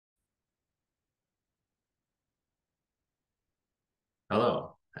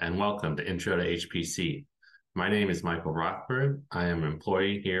Hello, and welcome to Intro to HPC. My name is Michael Rothberg. I am an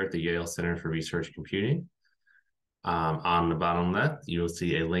employee here at the Yale Center for Research Computing. On the bottom left, you will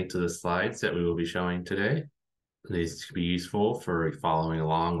see a link to the slides that we will be showing today. These can be useful for following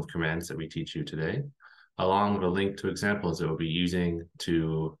along with commands that we teach you today, along with a link to examples that we'll be using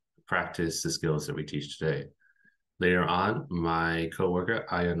to practice the skills that we teach today. Later on, my coworker,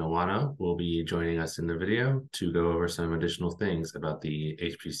 Aya Nawano, will be joining us in the video to go over some additional things about the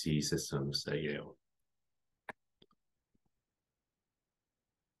HPC systems at Yale.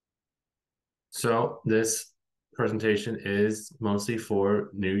 So this presentation is mostly for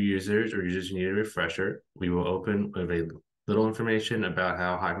new users or users who need a refresher. We will open with a little information about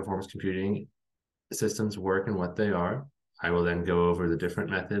how high-performance computing systems work and what they are. I will then go over the different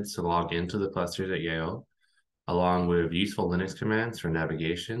methods to log into the clusters at Yale, along with useful Linux commands for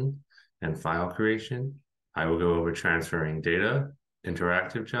navigation and file creation. I will go over transferring data,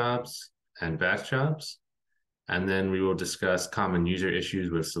 interactive jobs, and batch jobs. And then we will discuss common user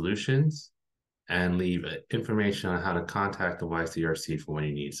issues with solutions and leave information on how to contact the YCRC for when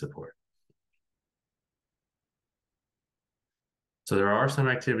you need support. So there are some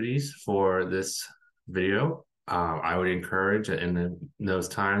activities for this video. I would encourage that in those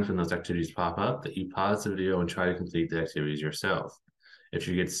times when those activities pop up that you pause the video and try to complete the activities yourself. If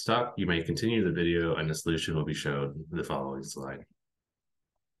you get stuck, you may continue the video and the solution will be shown in the following slide.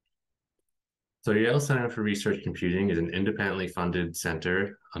 So Yale Center for Research Computing is an independently funded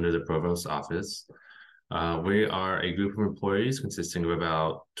center under the Provost's office. We are a group of employees consisting of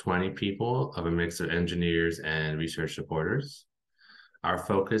about 20 people of a mix of engineers and research supporters. Our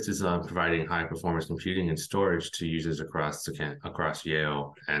focus is on providing high-performance computing and storage to users across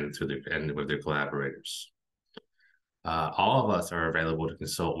Yale and with their collaborators. All of us are available to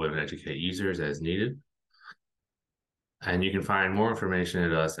consult with and educate users as needed. And you can find more information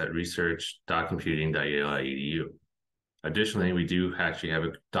at us at research.computing.yale.edu. Additionally, we do actually have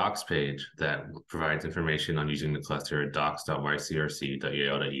a docs page that provides information on using the cluster at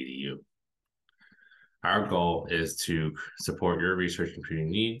docs.ycrc.yale.edu. Our goal is to support your research computing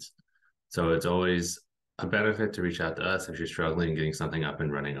needs, so it's always a benefit to reach out to us if you're struggling getting something up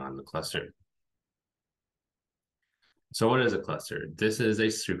and running on the cluster. So what is a cluster? This is a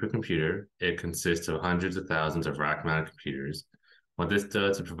supercomputer. It consists of hundreds of thousands of rack-mounted computers. What this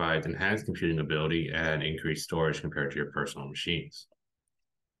does is provide enhanced computing ability and increased storage compared to your personal machines.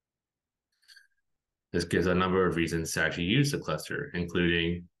 This gives a number of reasons to actually use the cluster,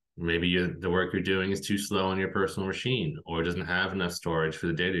 including maybe the work you're doing is too slow on your personal machine or doesn't have enough storage for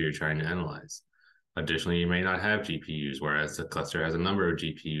the data you're trying to analyze. Additionally, you may not have GPUs, whereas the cluster has a number of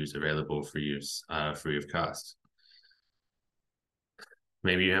GPUs available for use free of cost.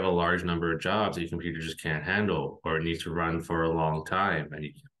 Maybe you have a large number of jobs that your computer just can't handle, or it needs to run for a long time and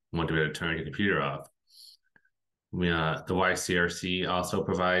you want to be able to turn your computer off. The YCRC also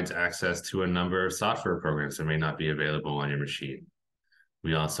provides access to a number of software programs that may not be available on your machine.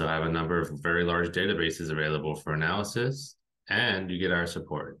 We also have a number of very large databases available for analysis, and you get our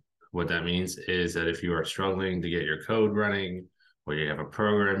support. What that means is that if you are struggling to get your code running, or you have a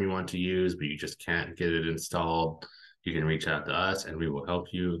program you want to use, but you just can't get it installed, you can reach out to us and we will help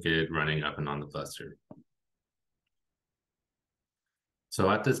you get it running up and on the cluster. So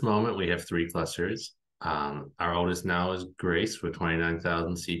at this moment, we have 3 clusters. Our oldest now is Grace with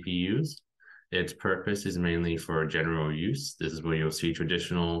 29,000 CPUs. Its purpose is mainly for general use. This is where you'll see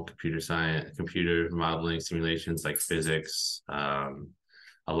traditional computer science, computer modeling simulations like physics,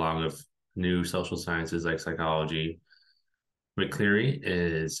 along with new social sciences like psychology. McCleary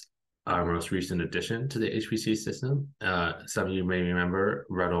is our most recent addition to the HPC system. Some of you may remember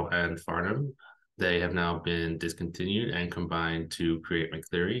Ruddle and Farnham. They have now been discontinued and combined to create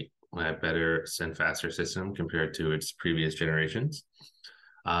McCleary, a better and faster system compared to its previous generations.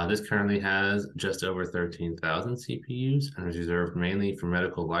 This currently has just over 13,000 CPUs and is reserved mainly for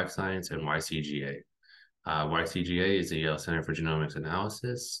medical life science and YCGA. YCGA is the Yale Center for Genomics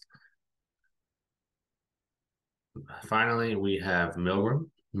Analysis. Finally, we have Milgram.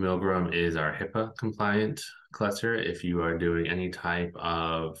 Milgram is our HIPAA compliant cluster. If you are doing any type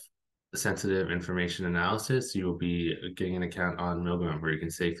of sensitive information analysis, you will be getting an account on Milgram where you can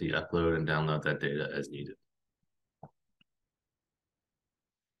safely upload and download that data as needed.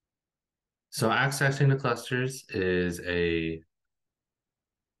 So accessing the clusters is a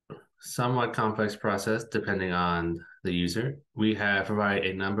somewhat complex process depending on the user. We have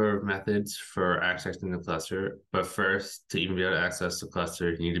provided a number of methods for accessing the cluster, but first, to even be able to access the cluster,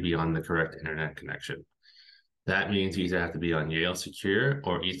 you need to be on the correct internet connection. That means you either have to be on Yale Secure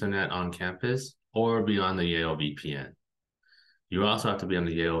or Ethernet on campus, or be on the Yale VPN. You also have to be on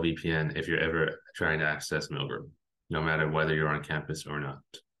the Yale VPN if you're ever trying to access Milgram, no matter whether you're on campus or not.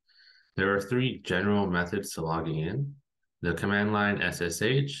 There are three general methods to logging in. The command line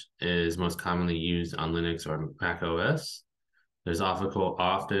SSH is most commonly used on Linux or Mac OS. There's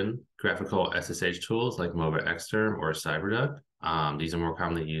often graphical SSH tools like MOBA Xterm or CyberDuck. These are more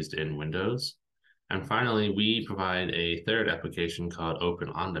commonly used in Windows. And finally, we provide a third application called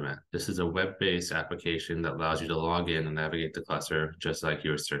OnDemand. This is a web-based application that allows you to log in and navigate the cluster just like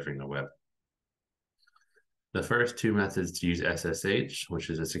you're surfing the web. The first two methods to use SSH, which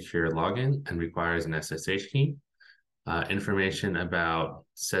is a secure login and requires an SSH key. Information about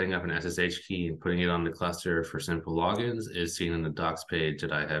setting up an SSH key and putting it on the cluster for simple logins is seen in the docs page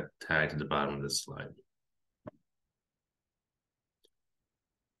that I have tagged at the bottom of this slide.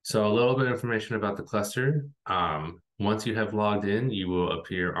 So a little bit of information about the cluster. Once you have logged in, you will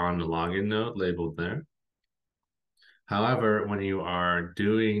appear on the login node labeled there. However, when you are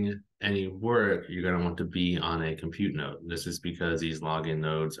doing any work, you're going to want to be on a compute node. This is because these login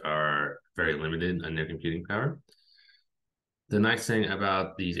nodes are very limited in their computing power. The nice thing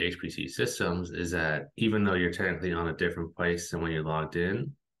about these HPC systems is that even though you're technically on a different place than when you logged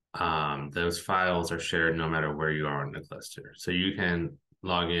in, those files are shared no matter where you are on the cluster. So you can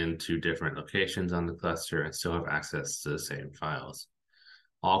log into different locations on the cluster and still have access to the same files.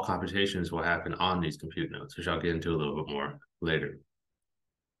 All computations will happen on these compute nodes, which I'll get into a little bit more later.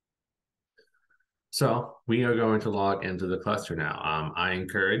 So we are going to log into the cluster now. I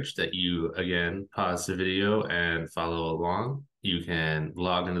encourage that you, again, pause the video and follow along. You can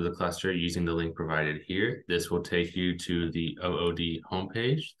log into the cluster using the link provided here. This will take you to the OOD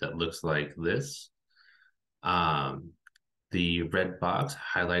homepage that looks like this. The red box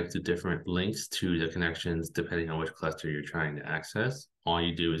highlights the different links to the connections depending on which cluster you're trying to access. All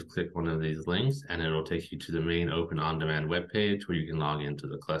you do is click one of these links and it will take you to the main Open OnDemand webpage where you can log into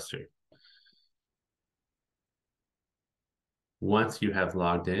the cluster. Once you have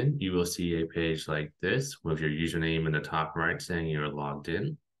logged in, you will see a page like this with your username in the top right saying you're logged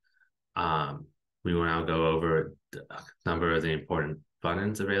in. We will now go over a number of the important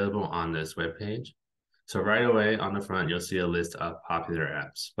buttons available on this webpage. So right away on the front, you'll see a list of popular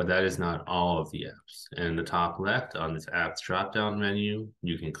apps, but that is not all of the apps. In the top left on this apps drop-down menu,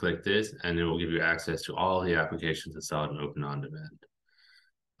 you can click this and it will give you access to all the applications installed in Open OnDemand.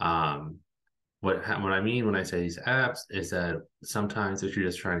 What I mean when I say these apps is that sometimes if you're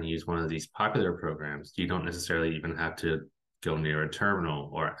just trying to use one of these popular programs, you don't necessarily even have to go near a terminal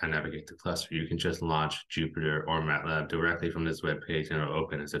or navigate the cluster. You can just launch Jupyter or MATLAB directly from this web page and it'll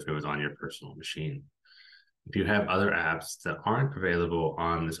open as if it was on your personal machine. If you have other apps that aren't available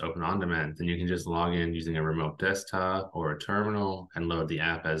on this Open OnDemand, then you can just log in using a remote desktop or a terminal and load the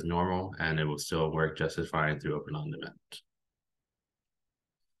app as normal, and it will still work just as fine through Open OnDemand.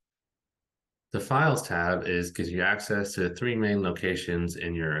 The Files tab gives you access to three main locations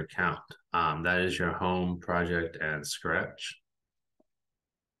in your account. That is your home, project, and Scratch.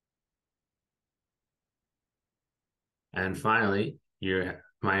 And finally, your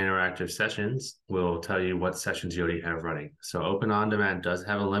My Interactive Sessions will tell you what sessions you already have running. So Open OnDemand does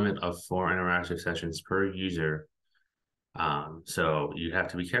have a limit of 4 interactive sessions per user. So you have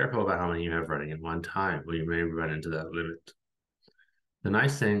to be careful about how many you have running at one time, or you may run into that limit. The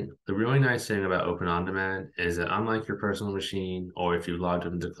really nice thing about Open OnDemand is that unlike your personal machine, or if you logged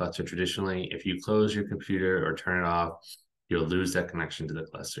into the cluster traditionally, if you close your computer or turn it off, you'll lose that connection to the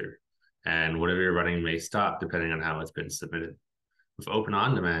cluster. And whatever you're running may stop depending on how it's been submitted. With Open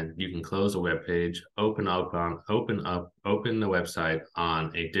OnDemand, you can close a web page, open the website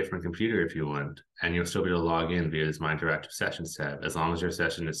on a different computer if you want, and you'll still be able to log in via this My Interactive Sessions tab, as long as your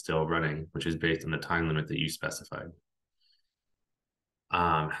session is still running, which is based on the time limit that you specified.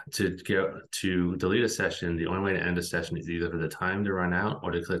 To delete a session, the only way to end a session is either for the time to run out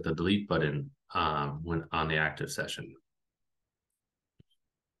or to click the delete button when on the active session.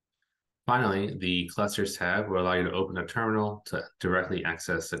 Finally, the Clusters tab will allow you to open a terminal to directly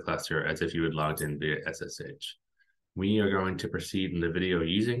access the cluster as if you had logged in via SSH. We are going to proceed in the video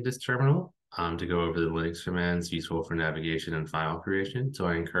using this terminal to go over the Linux commands useful for navigation and file creation. So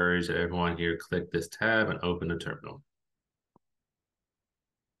I encourage everyone here click this tab and open the terminal.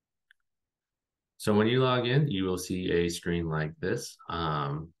 So when you log in, you will see a screen like this.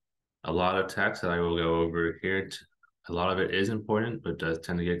 A lot of text that I will go over here. A lot of it is important, but does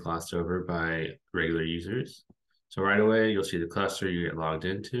tend to get glossed over by regular users. So right away, you'll see the cluster you get logged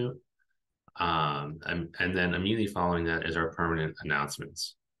into. And then immediately following that is our permanent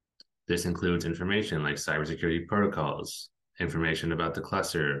announcements. This includes information like cybersecurity protocols, information about the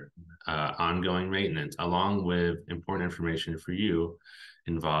cluster, ongoing maintenance, along with important information for you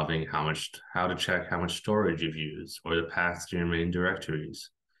involving how to check how much storage you've used or the paths to your main directories.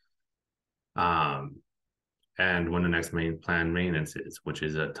 And when the next planned maintenance is, which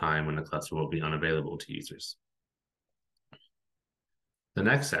is a time when the cluster will be unavailable to users. The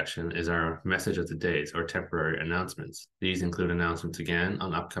next section is our message of the days or temporary announcements. These include announcements again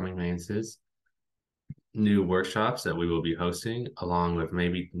on upcoming maintenances, new workshops that we will be hosting, along with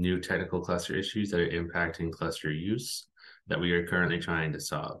maybe new technical cluster issues that are impacting cluster use that we are currently trying to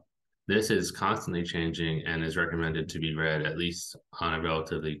solve. This is constantly changing and is recommended to be read at least on a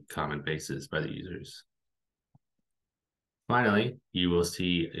relatively common basis by the users. Finally, you will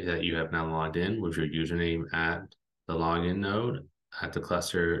see that you have now logged in with your username at the login node at the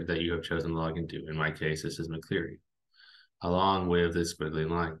cluster that you have chosen to log into. In my case, this is McCleary, along with this squiggly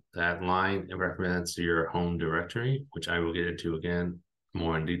line. That line represents your home directory, which I will get into again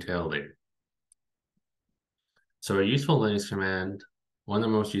more in detail later. So a useful Linux command, one of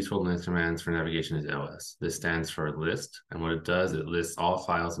the most useful Linux commands for navigation is ls. This stands for list, and what it does, it lists all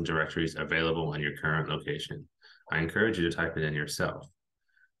files and directories available in your current location. I encourage you to type it in yourself.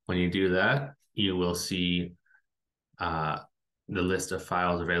 When you do that, you will see the list of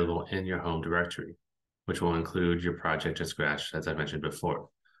files available in your home directory, which will include your project to scratch, as I mentioned before.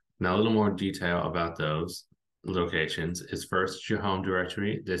 Now, a little more detail about those locations is first your home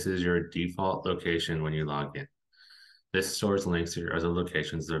directory. This is your default location when you log in. This stores links to your other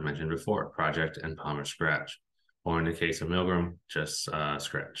locations that I mentioned before, project and Palmer Scratch, or in the case of Milgram, just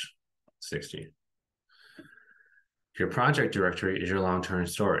Scratch 60. Your project directory is your long-term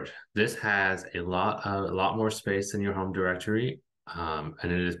storage. This has a lot more space than your home directory, and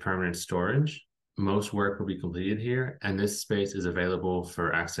it is permanent storage. Most work will be completed here, and this space is available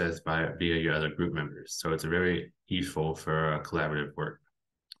for access via your other group members. So it's very useful for collaborative work.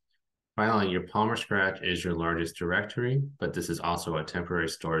 Finally, your Palmer Scratch is your largest directory, but this is also a temporary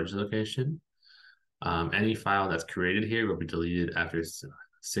storage location. Any file that's created here will be deleted after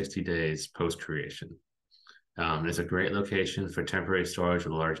 60 days post-creation. It's a great location for temporary storage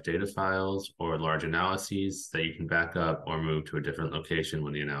of large data files or large analyses that you can back up or move to a different location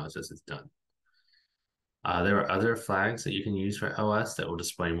when the analysis is done. There are other flags that you can use for LS that will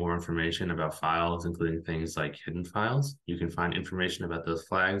display more information about files, including things like hidden files. You can find information about those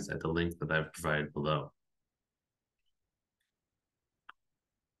flags at the link that I've provided below.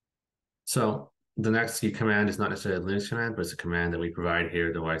 So the next key command is not necessarily a Linux command, but it's a command that we provide here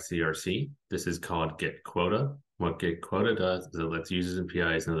at the YCRC. This is called get quota. What get quota does is it lets users and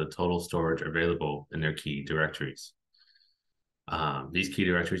PIs know the total storage available in their key directories. These key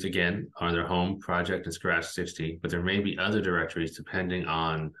directories, again, are their home, project, and Scratch 60, but there may be other directories depending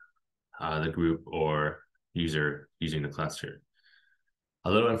on the group or user using the cluster.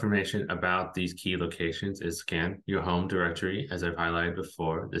 A little information about these key locations is, again, your home directory, as I've highlighted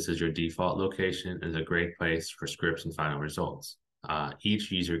before. This is your default location and is a great place for scripts and final results.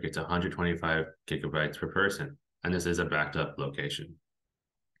 Each user gets 125 gigabytes per person, and this is a backed up location.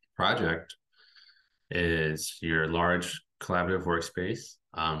 Project is your large collaborative workspace.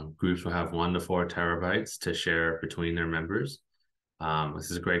 Groups will have 1 to 4 terabytes to share between their members.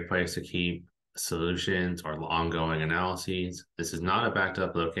 This is a great place to keep solutions or ongoing analyses. This is not a backed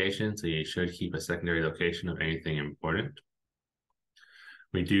up location, so you should keep a secondary location of anything important.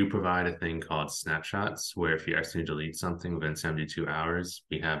 We do provide a thing called snapshots, where if you accidentally delete something within 72 hours,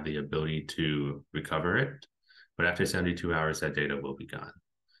 we have the ability to recover it. But after 72 hours, that data will be gone.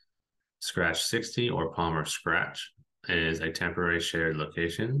 Scratch 60 or Palmer Scratch is a temporary shared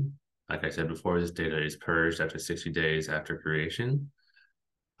location. Like I said before, this data is purged after 60 days after creation.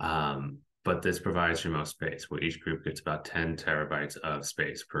 But this provides your most space, where each group gets about 10 terabytes of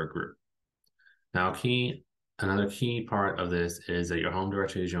space per group. Now, another key part of this is that your home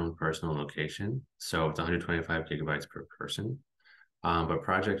directory is your own personal location. So it's 125 gigabytes per person. But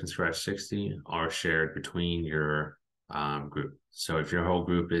project and Scratch 60 are shared between your group. So if your whole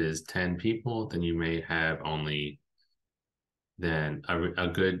group is 10 people, then you may have only, then a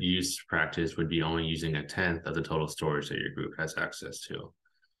good use practice would be only using 1/10 of the total storage that your group has access to.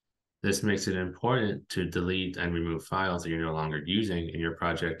 This makes it important to delete and remove files that you're no longer using in your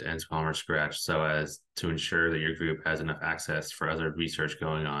project and Palmer Scratch, so as to ensure that your group has enough access for other research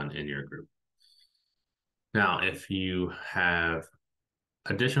going on in your group. Now, if you have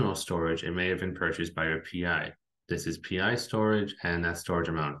additional storage, it may have been purchased by your PI. This is PI storage, and that storage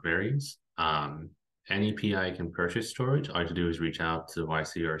amount varies. Any PI can purchase storage. All you have to do is reach out to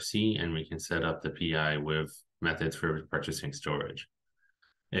YCRC, and we can set up the PI with methods for purchasing storage.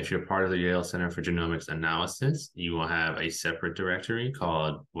 If you're part of the Yale Center for Genomics Analysis, you will have a separate directory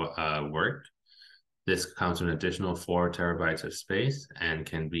called work. This comes with an additional 4 terabytes of space and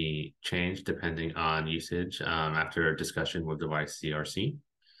can be changed depending on usage after a discussion with the YCRC.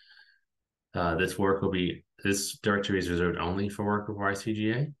 This directory is reserved only for work with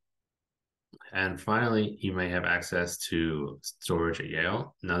YCGA. And finally, you may have access to storage at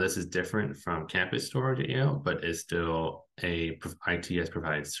Yale. Now, this is different from campus storage at Yale, but is still a ITS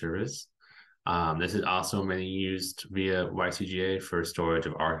provided service. This is also mainly used via YCGA for storage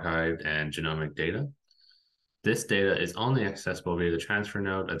of archived and genomic data. This data is only accessible via the transfer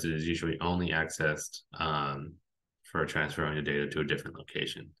node, as it is usually only accessed for transferring the data to a different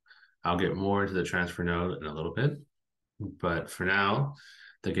location. I'll get more into the transfer node in a little bit, but for now,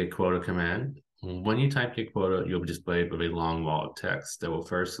 the get quota command. When you type get quota, you'll be displayed with a long wall of text that will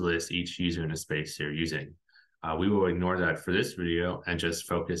first list each user in the space you're using. We will ignore that for this video and just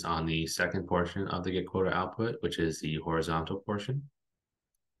focus on the second portion of the get quota output, which is the horizontal portion.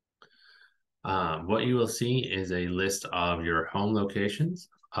 What you will see is a list of your home locations,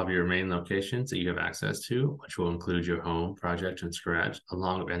 of your main locations that you have access to, which will include your home, project, and Scratch,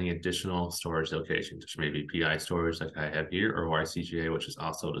 along with any additional storage locations, which may be PI storage like I have here, or YCGA, which is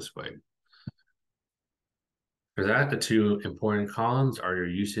also displayed. For that, the 2 important columns are your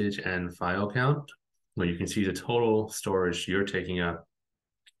usage and file count, where you can see the total storage you're taking up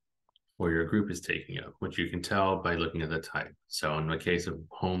or your group is taking up, which you can tell by looking at the type. So in the case of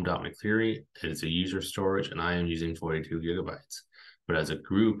home.mccleary, it is a user storage, and I am using 42 gigabytes. But as a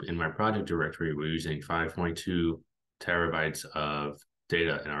group in my project directory, we're using 5.2 terabytes of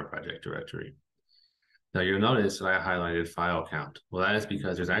data in our project directory. Now you'll notice that I highlighted file count. Well, that is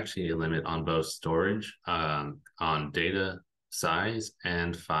because there's actually a limit on both storage, on data size,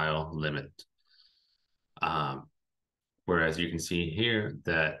 and file limit. Whereas you can see here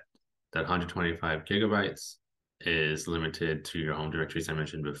that 125 gigabytes is limited to your home directories I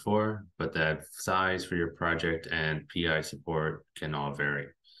mentioned before, but that size for your project and PI support can all vary.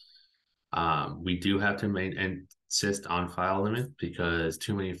 We do have to insist on file limit because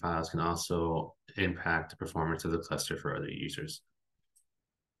too many files can also impact the performance of the cluster for other users.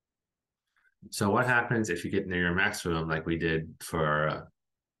 So what happens if you get near your maximum like we did for our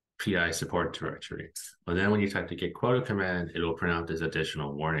PI support directory? Well, then when you type the get quota command, it will print out this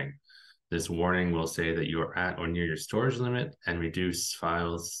additional warning. This warning will say that you are at or near your storage limit and reduce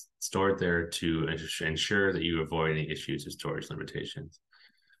files stored there to ensure that you avoid any issues with storage limitations.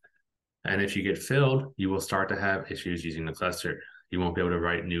 And if you get filled, you will start to have issues using the cluster. You won't be able to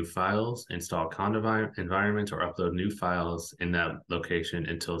write new files, install conda environments, or upload new files in that location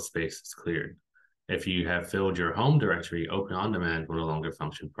until space is cleared. If you have filled your home directory, Open OnDemand will no longer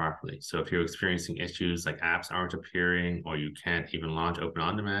function properly. So if you're experiencing issues like apps aren't appearing or you can't even launch Open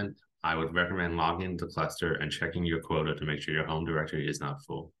OnDemand, I would recommend logging into the cluster and checking your quota to make sure your home directory is not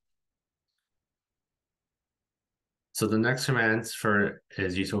full. So the next command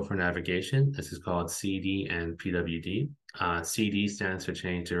is useful for navigation. This is called CD and PWD. CD stands for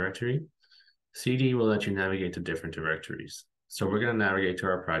change directory. CD will let you navigate to different directories. So we're going to navigate to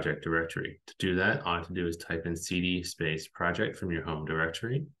our project directory. To do that, all you have to do is type in CD space project from your home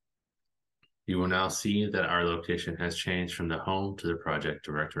directory. You will now see that our location has changed from the home to the project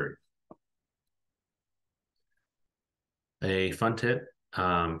directory. A fun tip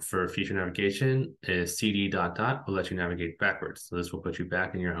for future navigation is CD ... will let you navigate backwards. So this will put you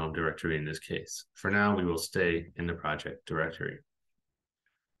back in your home directory in this case. For now, we will stay in the project directory.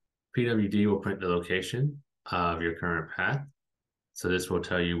 PWD will print the location of your current path. So this will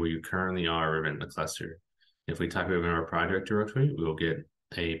tell you where you currently are within the cluster. If we type it in our project directory, we will get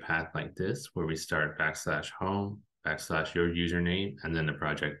a path like this, where we start /home, / your username, and then the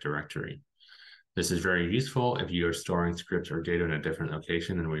project directory. This is very useful if you are storing scripts or data in a different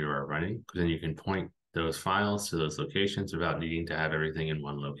location than where you are running, because then you can point those files to those locations without needing to have everything in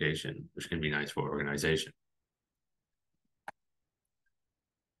one location, which can be nice for organization.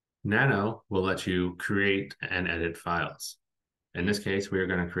 Nano will let you create and edit files. In this case, we are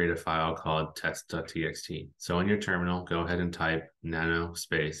going to create a file called test.txt. So in your terminal, go ahead and type nano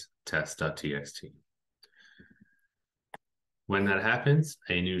space test.txt. When that happens,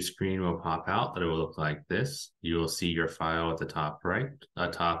 a new screen will pop out that it will look like this. You will see your file at the top right,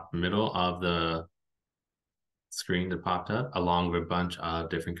 top middle of the screen that popped up, along with a bunch of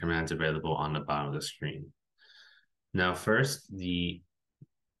different commands available on the bottom of the screen. Now, first, the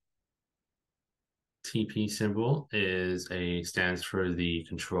TP symbol stands for the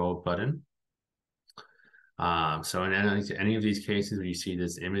control button. So in any of these cases, when you see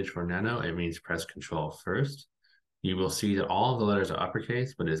this image for nano, it means press control first. You will see that all of the letters are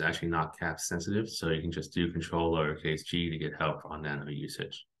uppercase, but it's actually not caps sensitive. So you can just do Control lowercase g to get help on nano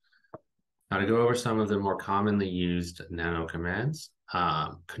usage. Now to go over some of the more commonly used nano commands,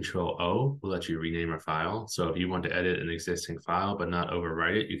 Control O will let you rename a file. So if you want to edit an existing file but not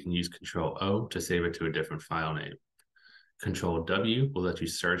overwrite it, you can use Control O to save it to a different file name. Control W will let you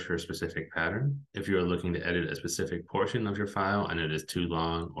search for a specific pattern. If you're looking to edit a specific portion of your file and it is too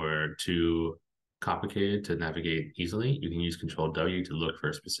long or too complicated to navigate easily, you can use Control W to look for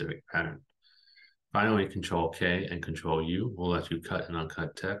a specific pattern. Finally, Control K and Control U will let you cut and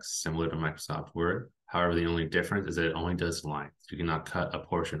uncut text similar to Microsoft Word. However, the only difference is that it only does lines. You cannot cut a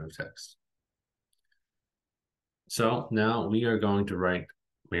portion of text. So now we are going to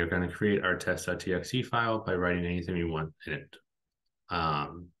create our test.txt file by writing anything we want in it.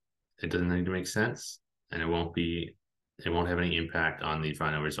 It doesn't need to make sense, and it won't have any impact on the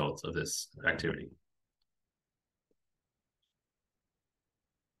final results of this activity.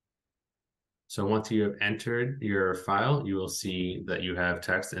 So once you have entered your file, you will see that you have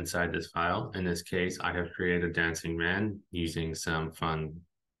text inside this file. In this case, I have created a dancing man using some fun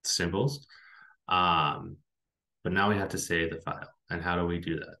symbols. But now we have to save the file. And how do we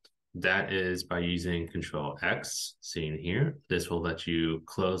do that? That is by using Control X, seen here. This will let you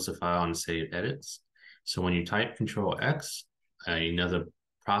close the file and save edits. So when you type Control X, another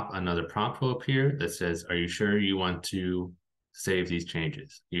prompt will appear that says, are you sure you want to save these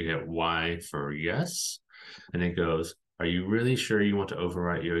changes? You hit Y for yes, and it goes, are you really sure you want to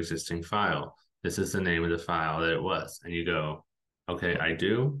overwrite your existing file? This is the name of the file that it was. And you go, okay, I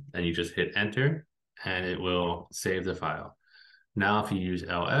do. And you just hit enter, and it will save the file. Now, if you use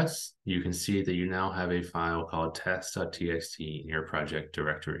ls, you can see that you now have a file called test.txt in your project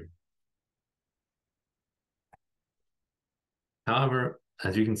directory. However,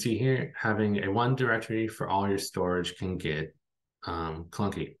 as you can see here, having a one directory for all your storage can get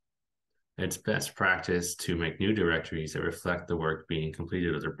clunky. It's best practice to make new directories that reflect the work being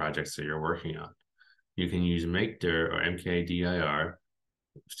completed of the projects that you're working on. You can use makedir or mkdir,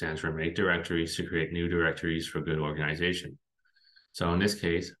 stands for make directories, to create new directories for good organization. So in this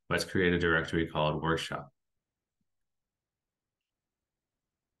case, let's create a directory called workshop.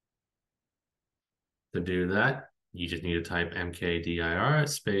 To do that, you just need to type mkdir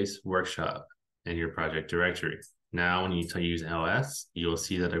space workshop in your project directory. Now, when you use ls, you'll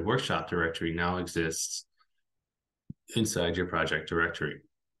see that a workshop directory now exists inside your project directory.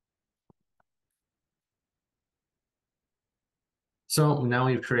 So now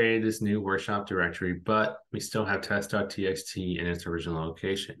we've created this new workshop directory, but we still have test.txt in its original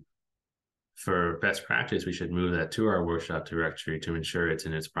location. For best practice, we should move that to our workshop directory to ensure it's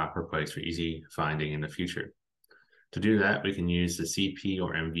in its proper place for easy finding in the future. To do that, we can use the cp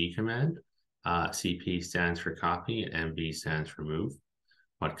or mv command. CP stands for copy and MV stands for move.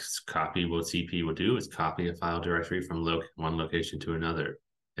 What CP will do is copy a file directory from one location to another.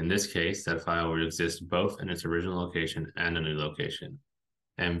 In this case, that file will exist both in its original location and a new location.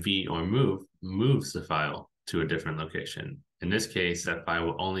 MV or move moves the file to a different location. In this case, that file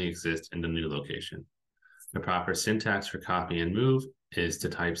will only exist in the new location. The proper syntax for copy and move is to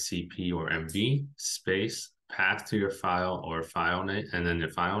type CP or MV space path to your file or file name, and then the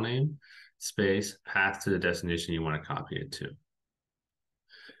file name space path to the destination you want to copy it to.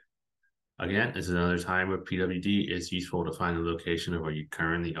 Again, this is another time where PWD is useful to find the location of where you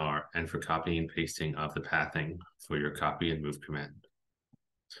currently are and for copying and pasting of the pathing for your copy and move command.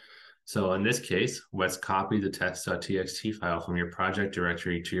 So in this case, let's copy the test.txt file from your project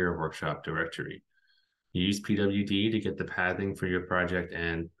directory to your workshop directory. You use PWD to get the pathing for your project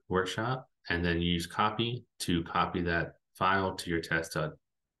and workshop, and then use copy to copy that file to your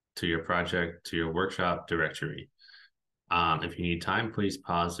to your project, to your workshop directory. If you need time, please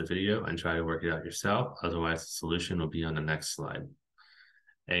pause the video and try to work it out yourself. Otherwise, the solution will be on the next slide.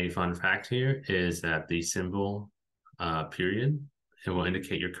 A fun fact here is that the symbol period, it will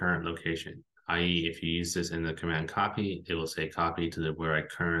indicate your current location. I.e., if you use this in the command copy, it will say copy to where I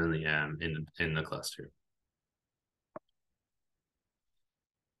currently am in the cluster.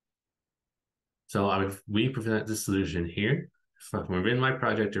 So we present the solution here. From within my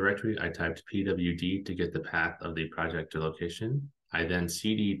project directory, I typed pwd to get the path of the project location. I then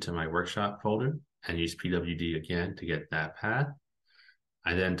cd'd to my workshop folder and used pwd again to get that path.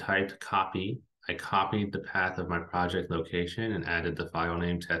 I then typed copy. I copied the path of my project location and added the file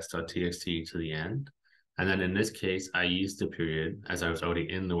name test.txt to the end. And then in this case, I used the period as I was already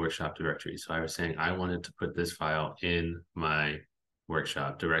in the workshop directory. So I was saying I wanted to put this file in my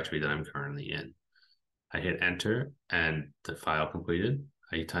workshop directory that I'm currently in. I hit enter and the file completed.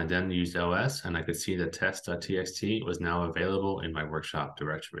 I then used ls, and I could see that test.txt was now available in my workshop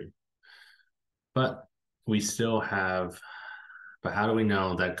directory. But we still have, but how do we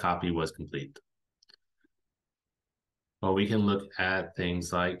know that copy was complete? Well, we can look at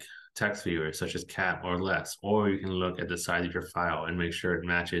things like text viewers such as cat or less, or you can look at the size of your file and make sure it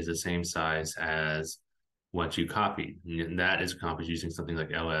matches the same size as what you copied. And that is accomplished using something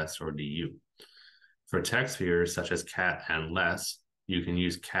like ls or du. For text viewers such as cat and less, you can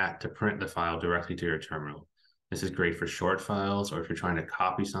use cat to print the file directly to your terminal. This is great for short files, or if you're trying to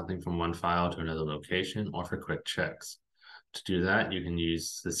copy something from one file to another location, or for quick checks. To do that, you can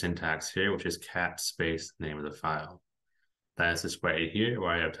use the syntax here, which is cat space name of the file. That is displayed here,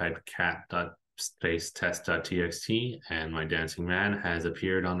 where I have typed cat space test.txt, and my dancing man has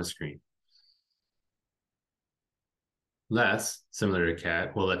appeared on the screen. Less, similar to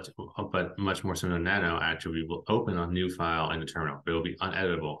cat, but much more similar to nano, actually will open a new file in the terminal, but it will be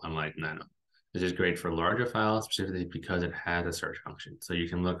uneditable, unlike nano. This is great for larger files, specifically because it has a search function. So you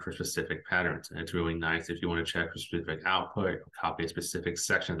can look for specific patterns, and it's really nice if you want to check for specific output or copy a specific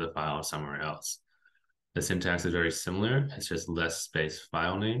section of the file somewhere else. The syntax is very similar. It's just less space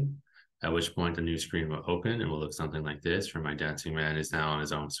file name, at which point the new screen will open and will look something like this, where my dancing man is now on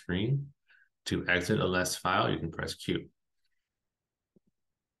his own screen. To exit a less file, you can press Q.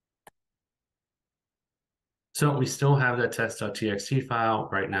 So we still have that test.txt file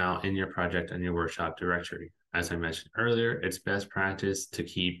right now in your project and your workshop directory. As I mentioned earlier, it's best practice to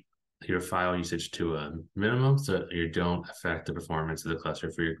keep your file usage to a minimum so that you don't affect the performance of the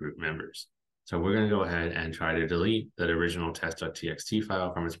cluster for your group members. So we're going to go ahead and try to delete that original test.txt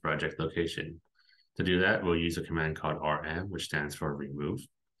file from its project location. To do that, we'll use a command called rm, which stands for remove.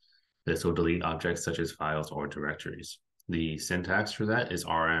 This will delete objects such as files or directories. The syntax for that is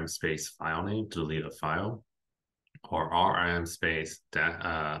rm space file name to delete a file, or rm space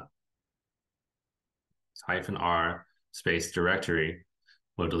 -r space directory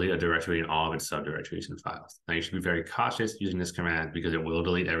will delete a directory and all of its subdirectories and files. Now you should be very cautious using this command because it will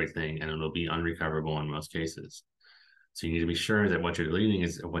delete everything and it will be unrecoverable in most cases. So you need to be sure that what you're deleting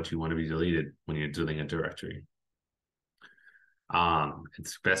is what you want to be deleted when you're deleting a directory.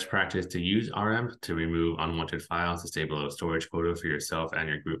 It's best practice to use rm to remove unwanted files to stay below storage quota for yourself and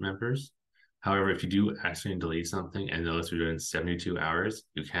your group members. However, if you do actually delete something and notice within 72 hours,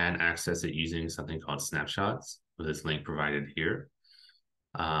 you can access it using something called snapshots with this link provided here.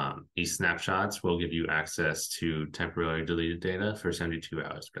 These snapshots will give you access to temporarily deleted data for 72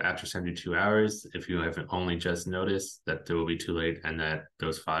 hours. But after 72 hours, if you have only just noticed, that it will be too late and that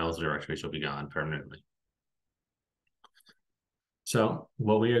those files or directories will be gone permanently. So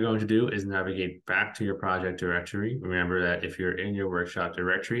what we are going to do is navigate back to your project directory. Remember that if you're in your workshop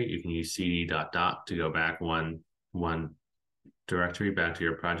directory, you can use cd ... to go back one directory back to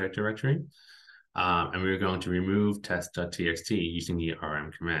your project directory. And we're going to remove test.txt using the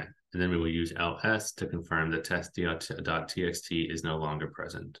rm command. And then we will use ls to confirm that test.txt is no longer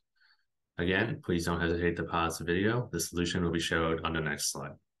present. Again, please don't hesitate to pause the video. The solution will be showed on the next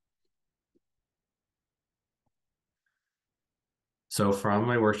slide. So from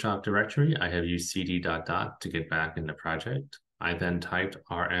my workshop directory, I have used cd ... to get back in the project. I then typed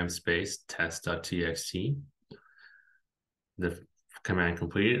rm space test.txt. The command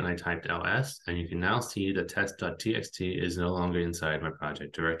completed, and I typed ls, and you can now see that test.txt is no longer inside my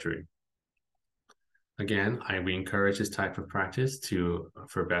project directory. Again, we encourage this type of practice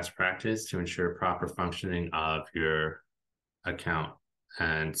for best practice to ensure proper functioning of your account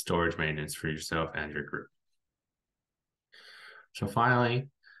and storage maintenance for yourself and your group. So finally,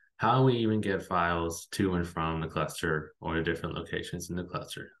 how do we even get files to and from the cluster or the different locations in the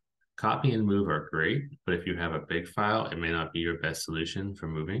cluster? Copy and move are great, but if you have a big file, it may not be your best solution for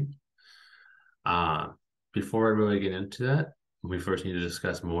moving. Before I really get into that, we first need to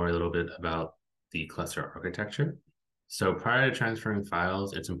discuss more a little bit about the cluster architecture. So prior to transferring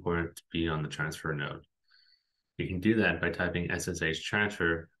files, it's important to be on the transfer node. You can do that by typing SSH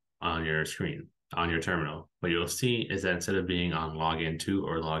transfer on your screen, on your terminal. What you'll see is that instead of being on login 2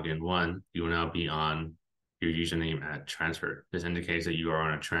 or login 1, you will now be on your username at transfer. This indicates that you are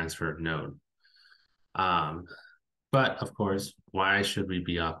on a transfer node. But of course, why should we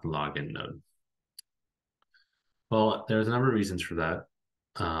be off the login node? Well, there's a number of reasons for that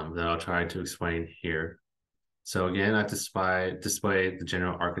that I'll try to explain here. So again, I've displayed the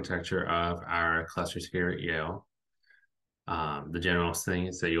general architecture of our clusters here at Yale. The general thing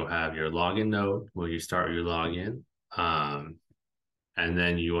is that you'll have your login node where you start your login, and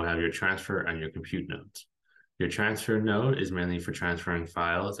then you will have your transfer and your compute nodes. Your transfer node is mainly for transferring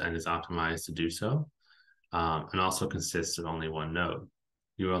files and is optimized to do so, and also consists of only one node.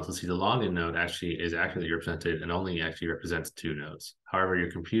 You will also see the login node actually is accurately represented and only actually represents 2 nodes. However, your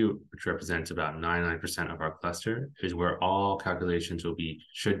compute, which represents about 99% of our cluster, is where all calculations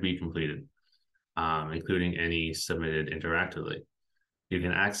should be completed, including any submitted interactively. You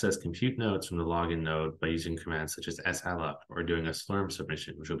can access compute nodes from the login node by using commands such as salloc or doing a Slurm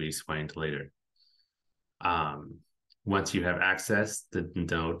submission, which will be explained later. Once you have access the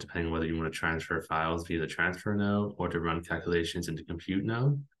node, depending on whether you want to transfer files via the transfer node or to run calculations into compute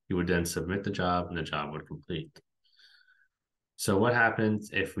node, you would then submit the job and the job would complete. So what happens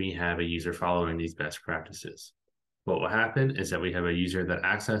if we have a user following these best practices? What will happen is that we have a user that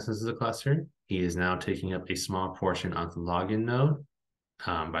accesses the cluster. He is now taking up a small portion of the login node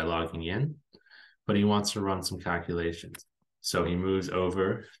by logging in, but he wants to run some calculations. So he moves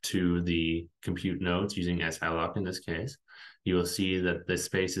over to the compute nodes using salloc in this case. You will see that the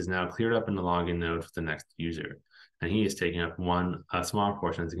space is now cleared up in the login node for the next user, and he is taking up a small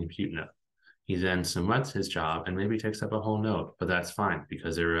portion of the compute node. He then submits his job and maybe takes up a whole node, but that's fine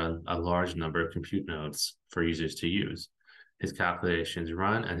because there are a large number of compute nodes for users to use. His calculations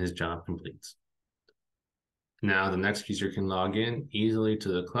run and his job completes. Now the next user can log in easily to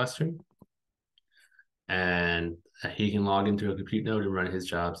the cluster, and he can log into a compute node and run his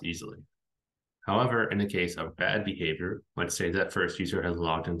jobs easily. However, in the case of bad behavior, let's say that first user has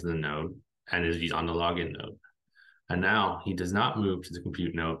logged into the node and is on the login node, and now he does not move to the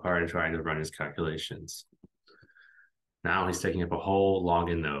compute node prior to trying to run his calculations. Now he's taking up a whole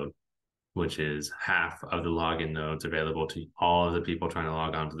login node, which is half of the login nodes available to all of the people trying to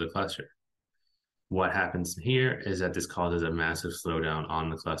log on to the cluster. What happens here is that this causes a massive slowdown on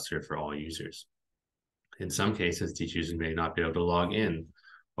the cluster for all users. In some cases, these users may not be able to log in,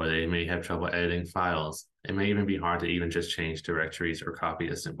 or they may have trouble editing files. It may even be hard to even just change directories or copy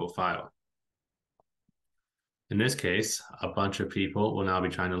a simple file. In this case, a bunch of people will now be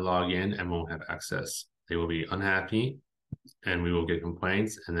trying to log in and won't have access. They will be unhappy, and we will get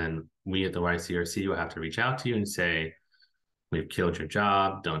complaints, and then we at the YCRC will have to reach out to you and say, we've killed your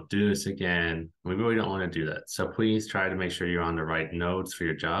job, don't do this again. We really don't want to do that. So please try to make sure you're on the right nodes for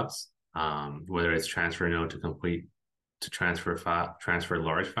your jobs, whether it's transfer node to transfer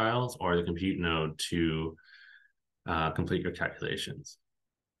large files, or the compute node to complete your calculations.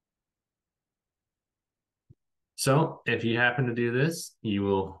 So if you happen to do this, you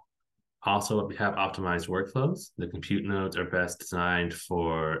will also have optimized workflows. The compute nodes are best designed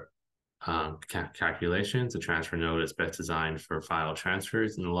for calculations. The transfer node is best designed for file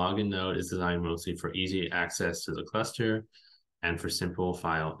transfers, and the login node is designed mostly for easy access to the cluster and for simple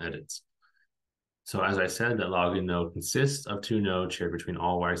file edits. So as I said, the login node consists of 2 nodes shared between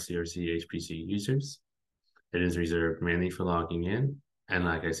all YCRC HPC users. It is reserved mainly for logging in. And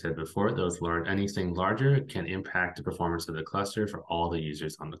like I said before, anything larger can impact the performance of the cluster for all the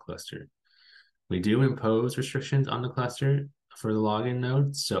users on the cluster. We do impose restrictions on the cluster for the login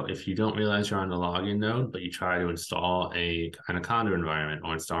node. So if you don't realize you're on the login node, but you try to install an Anaconda environment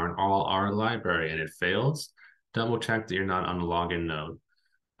or install an all-R library and it fails, double check that you're not on the login node,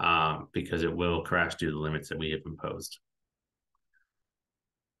 because it will crash due to the limits that we have imposed.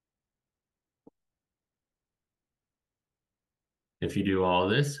 If you do all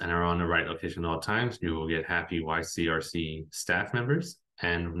of this and are on the right location at all times, you will get happy YCRC staff members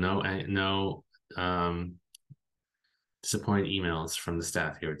and no disappointed emails from the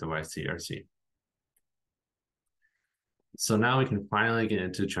staff here at the YCRC. So now we can finally get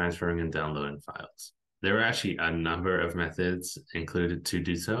into transferring and downloading files. There are actually a number of methods included to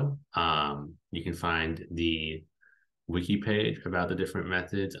do so. You can find the wiki page about the different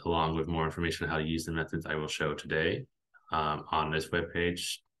methods, along with more information on how to use the methods I will show today on this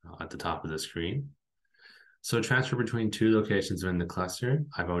webpage at the top of the screen. So transfer between 2 locations within the cluster,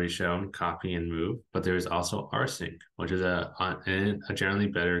 I've already shown copy and move, but there is also rsync, which is a generally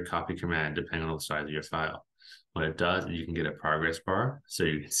better copy command depending on the size of your file. What it does is you can get a progress bar, so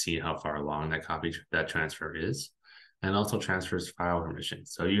you can see how far along that transfer is, and also transfers file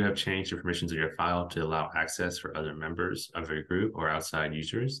permissions. So you have changed the permissions of your file to allow access for other members of your group or outside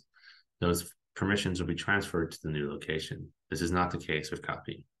users. Those permissions will be transferred to the new location. This is not the case with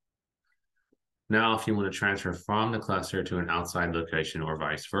copy. Now, if you want to transfer from the cluster to an outside location or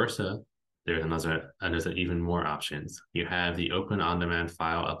vice versa, there's even more options. You have the open on-demand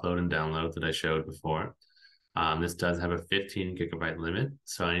file upload and download that I showed before. This does have a 15 gigabyte limit,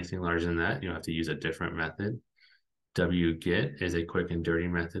 so anything larger than that, you'll have to use a different method. wget is a quick and dirty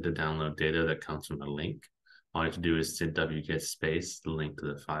method to download data that comes from a link. All you have to do is send wget space the link to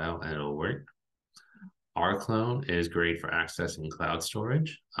the file, and it'll work. rclone is great for accessing cloud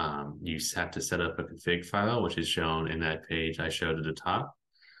storage. You have to set up a config file, which is shown in that page I showed at the top.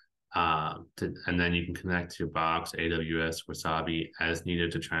 and then you can connect to Box, AWS, Wasabi as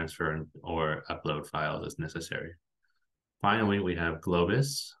needed to transfer or upload files as necessary. Finally, we have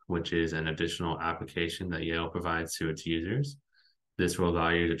Globus, which is an additional application that Yale provides to its users. This will allow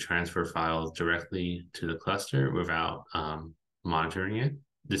you to transfer files directly to the cluster without monitoring it.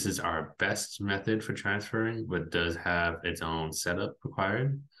 This is our best method for transferring, but does have its own setup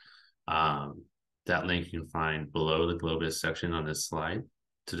required. That link you can find below the Globus section on this slide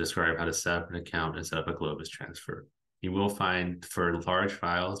to describe how to set up an account and set up a Globus transfer. You will find, for large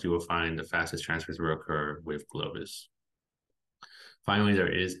files, you will find the fastest transfers will occur with Globus. Finally,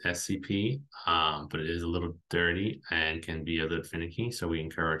 there is SCP, but it is a little dirty and can be a little finicky, so we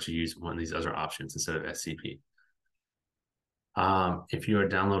encourage you to use one of these other options instead of SCP. If you are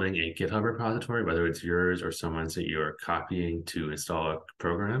downloading a GitHub repository, whether it's yours or someone's that you're copying to install a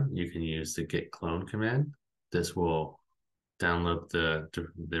program, you can use the git clone command. This will download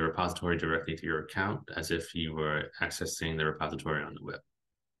the repository directly to your account as if you were accessing the repository on the web.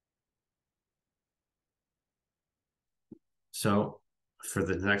 So for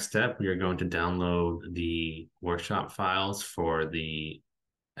the next step, we are going to download the workshop files for the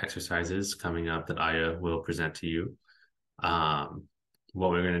exercises coming up that Aya will present to you.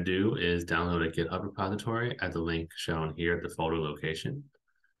 What we're going to do is download a GitHub repository at the link shown here at the folder location.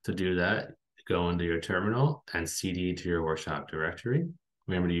 To do that, go into your terminal and cd to your workshop directory.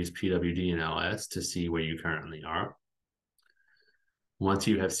 Remember to use pwd and ls to see where you currently are. Once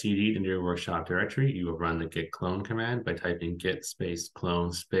you have cd'd into your workshop directory, you will run the git clone command by typing git space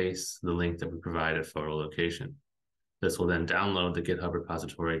clone space the link that we provide at photo location. This will then download the GitHub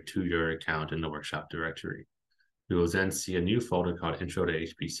repository to your account in the workshop directory. You will then see a new folder called Intro to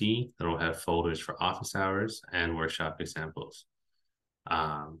HPC that will have folders for office hours and workshop examples.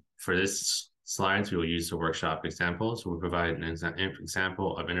 For this slides, we will use the workshop examples. We'll provide an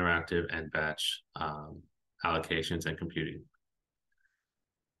example of interactive and batch allocations and computing.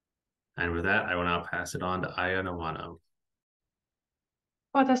 And with that, I will now pass it on to Aya Nawano.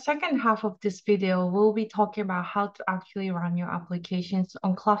 For the second half of this video, we'll be talking about how to actually run your applications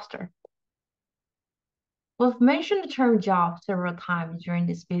on cluster. We've mentioned the term job several times during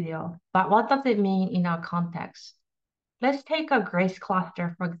this video, but what does it mean in our context? Let's take a Grace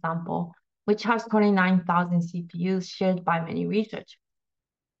cluster, for example, which has 29,000 CPUs shared by many researchers.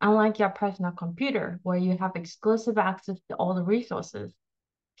 Unlike your personal computer, where you have exclusive access to all the resources,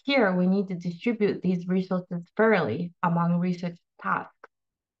 here we need to distribute these resources fairly among research tasks.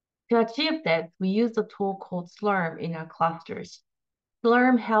 To achieve this, we use a tool called Slurm in our clusters.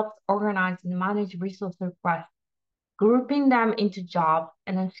 Slurm helps organize and manage resource requests, grouping them into jobs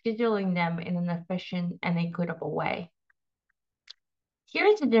and then scheduling them in an efficient and equitable way.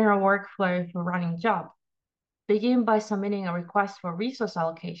 Here's the general workflow for running jobs. Begin by submitting a request for resource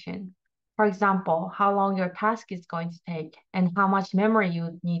allocation. For example, how long your task is going to take and how much memory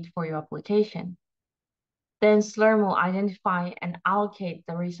you need for your application. Then Slurm will identify and allocate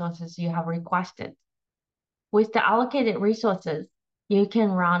the resources you have requested. With the allocated resources, you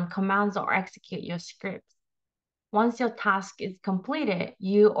can run commands or execute your scripts. Once your task is completed,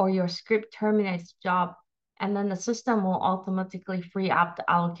 you or your script terminates the job, and then the system will automatically free up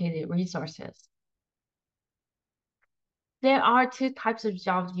the allocated resources. There are two types of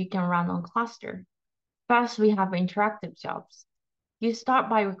jobs you can run on cluster. First, we have interactive jobs. You start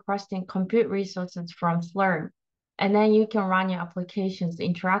by requesting compute resources from Slurm, and then you can run your applications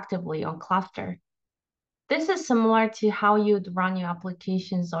interactively on cluster. This is similar to how you'd run your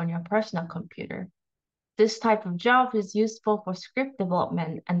applications on your personal computer. This type of job is useful for script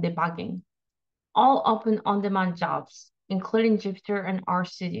development and debugging. All open on-demand jobs, including Jupyter and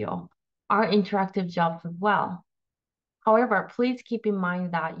RStudio, are interactive jobs as well. However, please keep in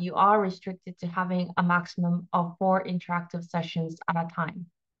mind that you are restricted to having a maximum of 4 interactive sessions at a time.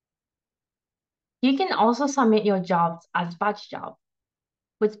 You can also submit your jobs as batch jobs.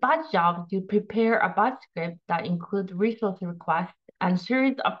 With batch jobs, you prepare a batch script that includes resource requests and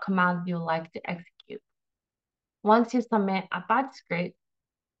series of commands you'd like to execute. Once you submit a batch script,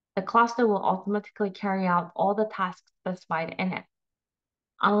 the cluster will automatically carry out all the tasks specified in it.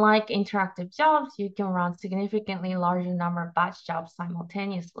 Unlike interactive jobs, you can run significantly larger number of batch jobs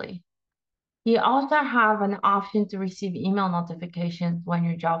simultaneously. You also have an option to receive email notifications when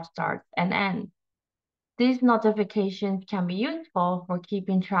your job starts and ends. These notifications can be useful for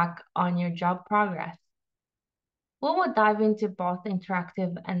keeping track on your job progress. We will dive into both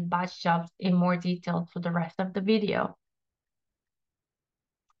interactive and batch jobs in more detail for the rest of the video.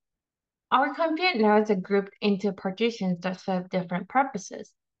 Our compute nodes are grouped into partitions that serve different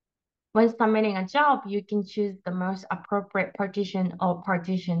purposes. When submitting a job, you can choose the most appropriate partition or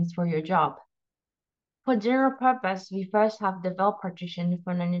partitions for your job. For general purpose, we first have develop partition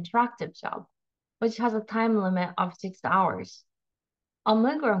for an interactive job, which has a time limit of 6 hours. On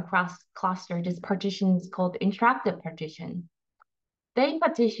migrant cluster, this partition is called interactive partition. Day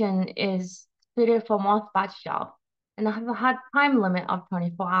partition is suited for most batch jobs and has a time limit of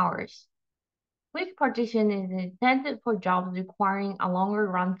 24 hours. Week partition is intended for jobs requiring a longer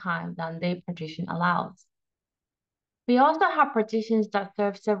runtime than day partition allows. We also have partitions that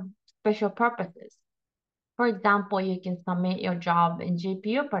serve special purposes. For example, you can submit your job in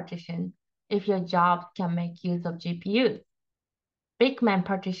GPU partition if your job can make use of GPUs. Big Man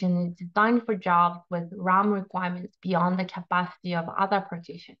partition is designed for jobs with RAM requirements beyond the capacity of other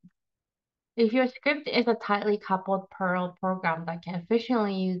partitions. If your script is a tightly coupled Perl program that can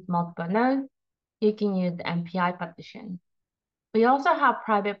efficiently use multiple nodes, you can use the MPI partition. We also have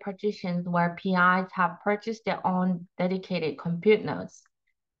private partitions where PIs have purchased their own dedicated compute nodes.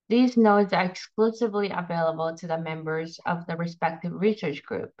 These nodes are exclusively available to the members of the respective research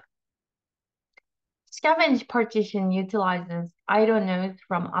group. Scavenge partition utilizes idle nodes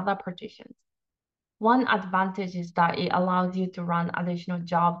from other partitions. One advantage is that it allows you to run additional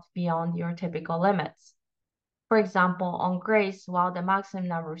jobs beyond your typical limits. For example, on Grace, while the maximum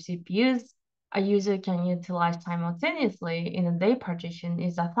number of CPUs a user can utilize simultaneously in a day partition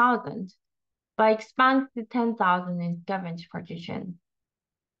is 1,000, but expands to 10,000 in scavenge partition.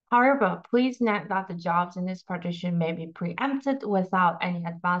 However, please note that the jobs in this partition may be preempted without any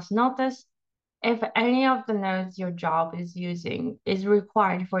advance notice if any of the nodes your job is using is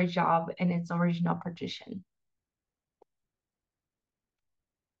required for a job in its original partition.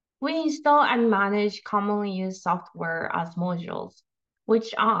 We install and manage commonly used software as modules,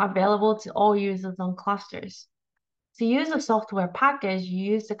 which are available to all users on clusters. To use a software package,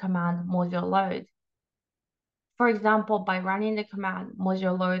 you use the command module load. For example, by running the command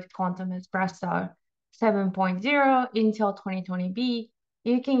module load Quantum Espresso 7.0 Intel 2020B,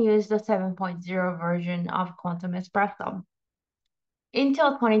 you can use the 7.0 version of Quantum Espresso.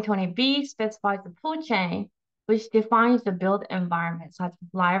 Intel 2020B specifies the toolchain, which defines the build environment such as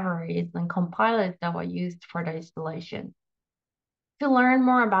libraries and compilers that were used for the installation. To learn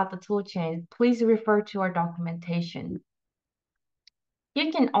more about the toolchains, please refer to our documentation.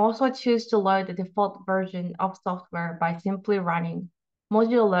 You can also choose to load the default version of software by simply running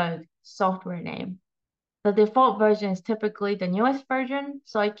module load software name. The default version is typically the newest version,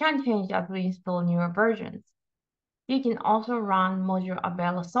 so it can change as we install newer versions. You can also run module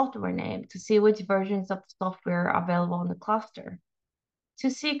available software name to see which versions of the software are available on the cluster.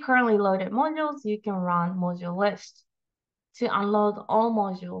 To see currently loaded modules, you can run module list. To unload all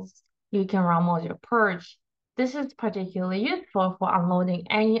modules, you can run module purge. This is particularly useful for unloading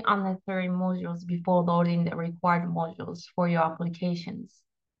any unnecessary modules before loading the required modules for your applications.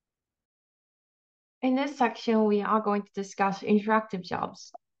 In this section, we are going to discuss interactive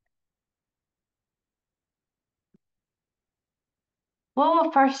jobs. We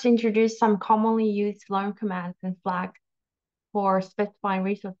will first introduce some commonly used Slurm commands and flags for specifying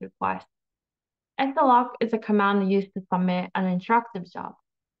resource requests. slog is a command used to submit an interactive job.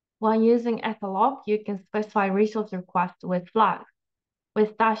 When using slog, you can specify resource requests with flags.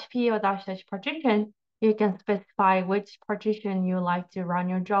 With -p or -- partition, you can specify which partition you like to run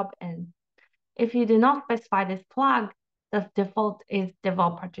your job in. If you do not specify this flag, the default is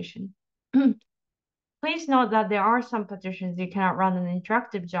develop partition. Please note that there are some partitions you cannot run an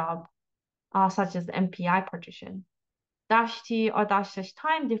interactive job, such as MPI partition. -t or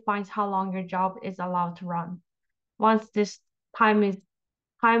 -time defines how long your job is allowed to run. Once this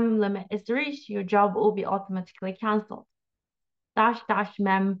time limit is reached, your job will be automatically canceled.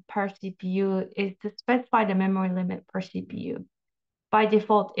 --mem per CPU is to specify the memory limit per CPU. By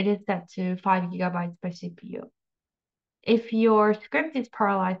default, it is set to 5 GB per CPU. If your script is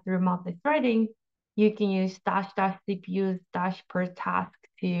parallelized through multi-threading, you can use --CPUs per task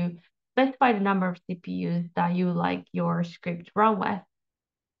to specify the number of CPUs that you like your script to run with.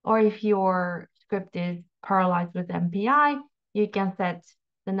 Or if your script is parallelized with MPI, you can set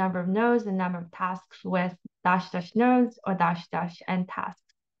the number of nodes and number of tasks with --nodes or --n tasks.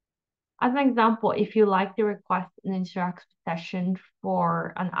 As an example, if you like to request an interactive session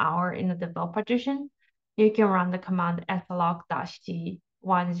for an hour in a develop partition, you can run the command slog -t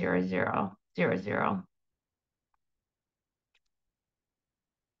 10000.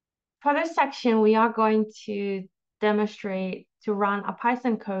 For this section, we are going to demonstrate to run a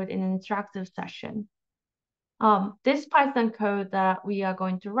Python code in an interactive session. This Python code that we are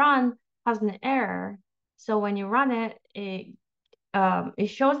going to run has an error. So when you run it, it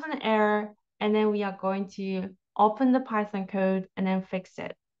shows an error, and then we are going to open the Python code and then fix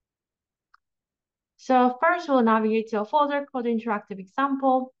it. So first we'll navigate to a folder called interactive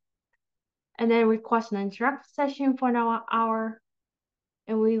example, and then request an interactive session for an hour.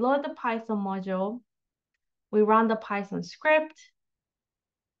 And we load the Python module. We run the Python script,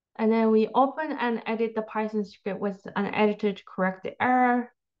 and then we open and edit the Python script with an editor to correct the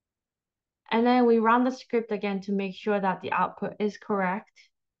error. And then we run the script again to make sure that the output is correct.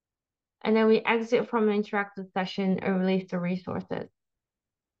 And then we exit from the interactive session and release the resources.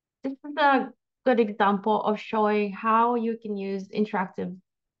 This is a good example of showing how you can use interactive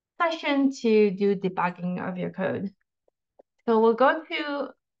session to do debugging of your code. So we'll go to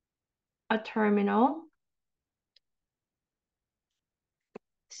a terminal.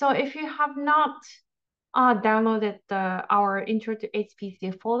 So if you have not downloaded our Intro to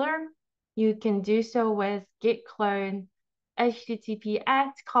HPC folder, you can do so with git clone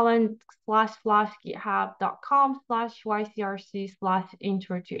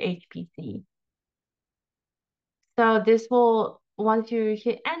https://github.com/ycrc/intro to HPC. So this will, once you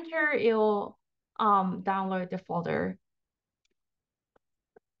hit enter, it will download the folder.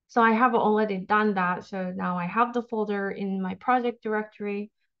 So I have already done that. So now I have the folder in my project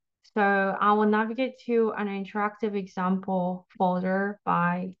directory. So I will navigate to an interactive example folder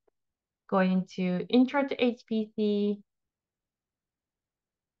by going to Intro to HPC,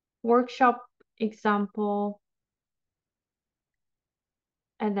 workshop example,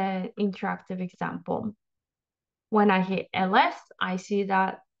 and then interactive example. When I hit ls, I see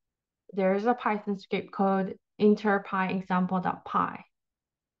that there's a Python script code interpy_example.py.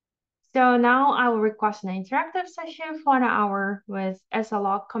 So now I will request an interactive session for an hour with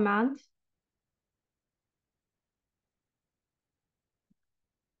slog command.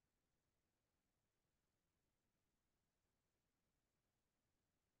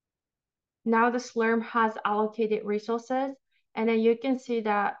 Now the Slurm has allocated resources, and then you can see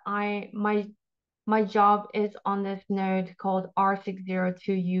that my job is on this node called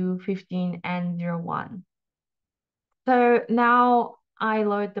R602U15N01. So now I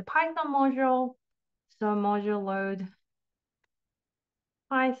load the Python module. So module load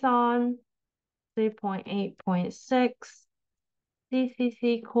Python 3.8.6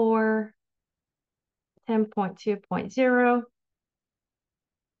 CCC core 10.2.0.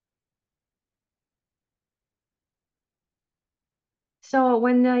 So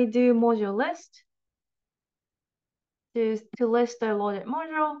when I do module list, to list the loaded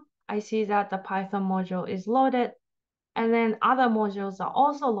module, I see that the Python module is loaded, and then other modules are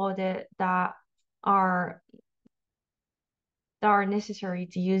also loaded that are necessary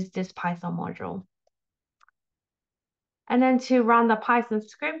to use this Python module. And then to run the Python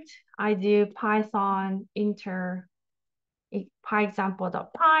script, I do python enter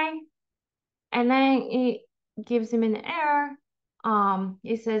pyexample.py, and then it gives me an error.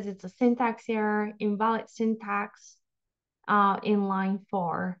 It says it's a syntax error, invalid syntax in line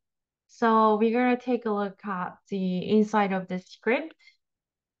 4. So we're gonna take a look at the inside of the script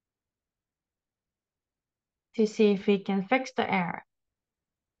to see if we can fix the error.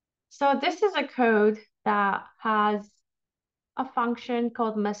 So this is a code that has a function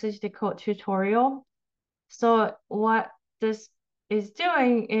called message decode tutorial. So what this is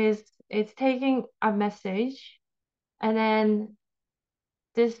doing is it's taking a message, and then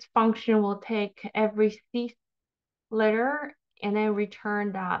this function will take every C letter and then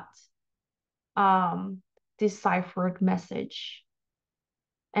return that deciphered message.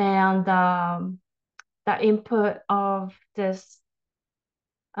 And the input of this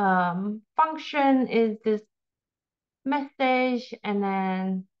function is this message, and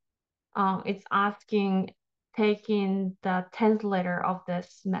then it's taking the 10th letter of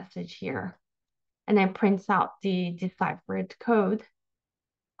this message here, and then prints out the deciphered code.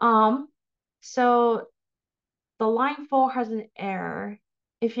 So the line 4 has an error.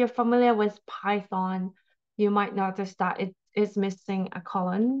 If you're familiar with Python, you might notice that it is missing a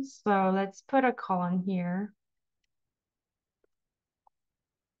colon. So let's put a colon here.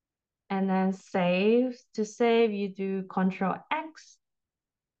 And then save. To save, you do Control X,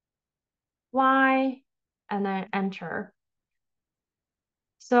 Y, and then enter.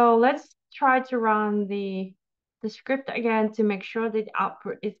 So let's try to run the script again to make sure that the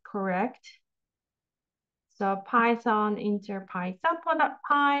output is correct. So python enter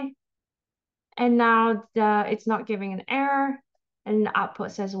pyexample.py, and now it's not giving an error, and the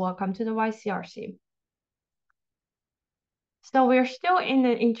output says welcome to the YCRC. So we're still in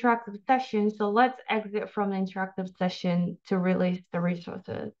the interactive session, so let's exit from the interactive session to release the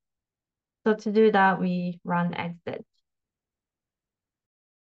resources. So to do that, we run exit.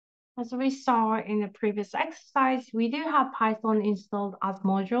 As we saw in the previous exercise, we do have Python installed as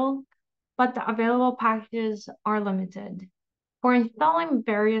module, but the available packages are limited. For installing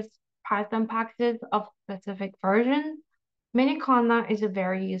various Python packages of specific versions, Miniconda is a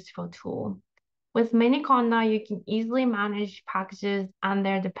very useful tool. With Miniconda, you can easily manage packages and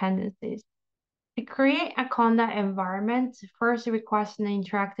their dependencies. To create a Conda environment, first request an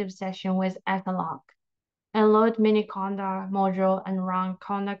interactive session with Etherlock and load Miniconda module and run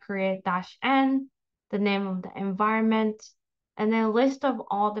conda create-n, the name of the environment, and then list of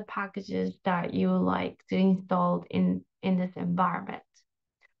all the packages that you like to install in this environment.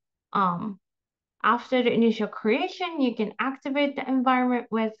 After the initial creation, you can activate the environment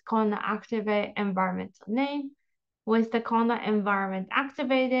with conda activate environmental name. With the conda environment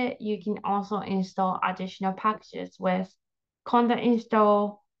activated, you can also install additional packages with conda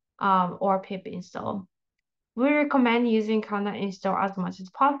install or pip install. We recommend using conda install as much as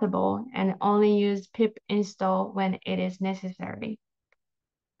possible and only use pip install when it is necessary.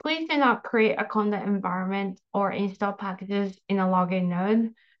 Please do not create a conda environment or install packages in a login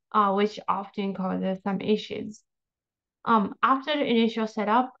node, which often causes some issues. After the initial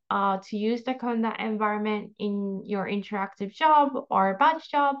setup, to use the conda environment in your interactive job or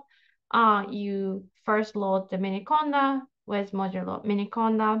batch job, you first load the miniconda with module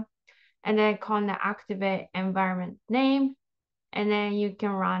miniconda, and then conda activate environment name, and then you can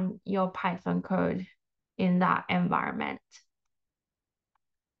run your Python code in that environment.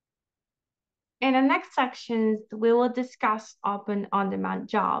 In the next sections, we will discuss open on-demand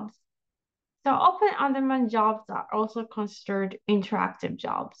jobs. So open on-demand jobs are also considered interactive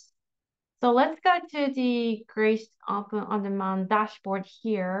jobs. So let's go to the Grace Open On-Demand dashboard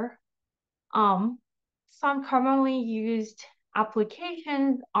here. Some commonly used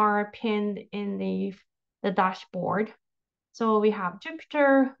applications are pinned in the dashboard. So we have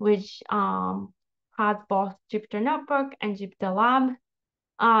Jupyter, which has both Jupyter Notebook and Jupyter Lab.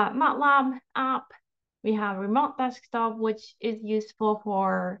 MATLAB app. We have Remote Desktop, which is useful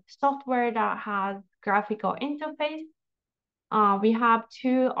for software that has graphical interface. We have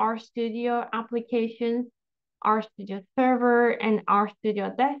two RStudio applications, RStudio Server and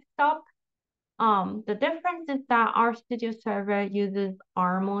RStudio Desktop. The difference is that RStudio Server uses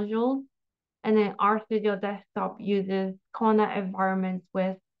R modules, and then RStudio Desktop uses Kona environments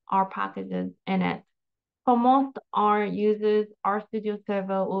with R packages in it. For most R users, RStudio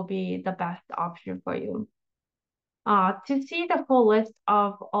Server will be the best option for you. To see the full list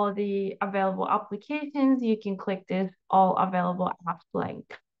of all the available applications, you can click this All Available Apps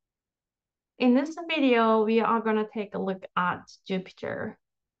link. In this video, we are going to take a look at Jupyter.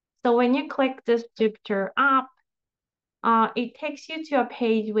 So when you click this Jupyter app, it takes you to a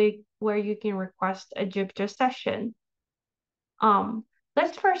page where you can request a Jupyter session.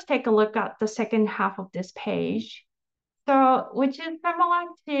 Let's first take a look at the second half of this page. So, which is similar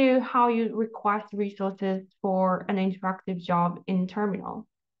to how you request resources for an interactive job in Terminal.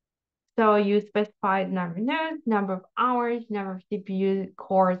 So you specify the number of nodes, number of hours, number of CPU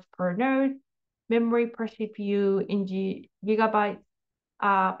cores per node, memory per CPU in gigabytes,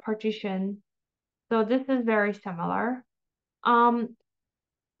 partition. So this is very similar.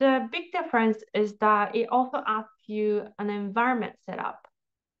 The big difference is that it also asks you an environment setup.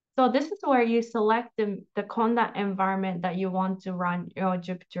 So this is where you select the Conda environment that you want to run your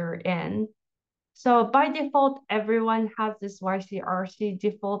Jupyter in. So by default, everyone has this YCRC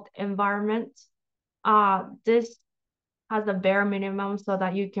default environment. This has a bare minimum so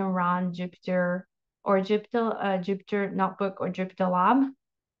that you can run Jupyter or Jupyter Notebook or Jupyter Lab.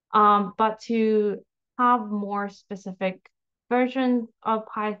 But to have more specific versions of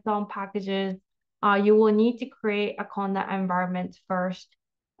Python packages, you will need to create a Conda environment first,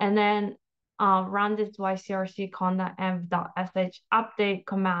 and then run this YCRC conda env.sh update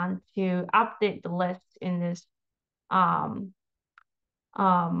command to update the list in this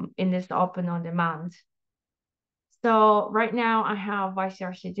open on demand. So right now I have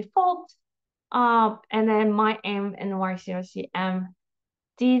YCRC default, and then my env and YCRC env.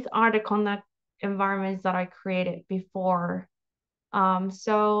 These are the conda environments that I created before.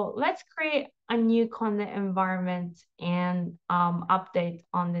 So let's create a new conda environment and update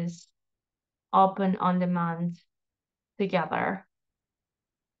on this open on demand together.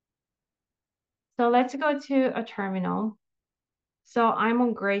 So let's go to a terminal. So I'm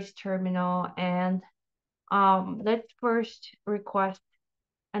on Grace terminal, and let's first request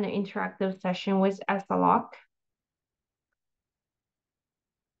an interactive session with Etherlock.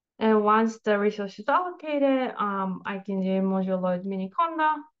 And once the resource is allocated, I can do module load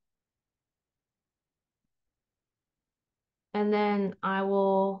miniconda. And then I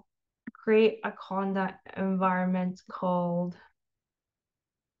will create a conda environment called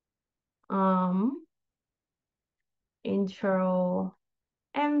intro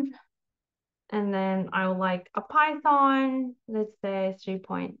env, and then I would like a Python, let's say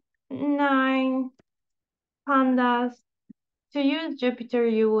 3.9 pandas. To use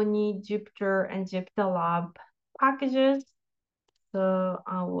Jupyter, you will need Jupyter and JupyterLab packages. So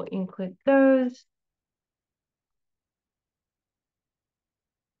I will include those.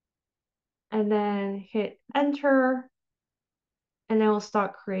 And then hit enter, and it will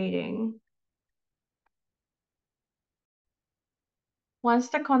start creating. Once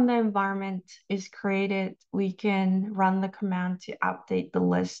the conda environment is created, we can run the command to update the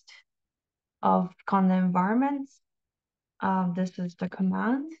list of conda environments. This is the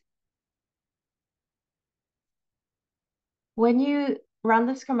command. When you run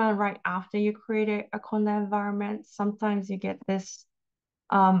this command right after you create a conda environment, sometimes you get this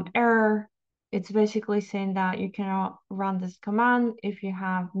error. It's basically saying that you cannot run this command if you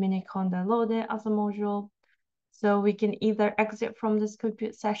have miniconda loaded as a module. So we can either exit from this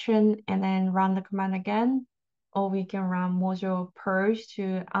compute session and then run the command again, or we can run module purge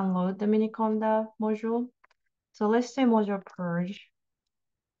to unload the miniconda module. So let's say module purge.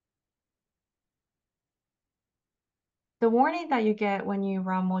 The warning that you get when you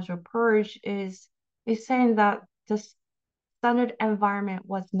run module purge is saying that the standard environment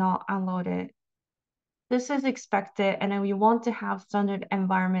was not unloaded. This is expected, and then we want to have standard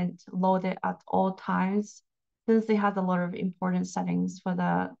environment loaded at all times since it has a lot of important settings for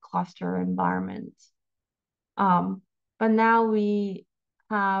the cluster environment. But now we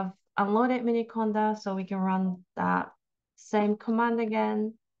have unloaded miniconda, so we can run that same command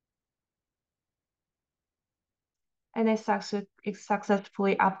again. And it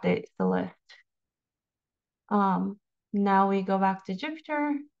successfully updates the list. Now we go back to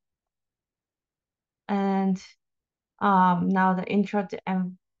Jupyter, and now the intro to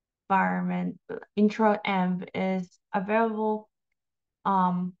environment, intro env is available.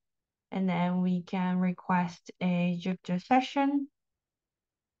 And then we can request a Jupyter session.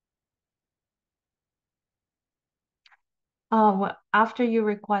 After you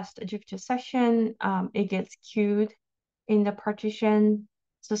request a Jupyter session, it gets queued in the partition.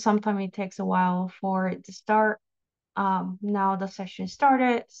 So sometimes it takes a while for it to start. Now the session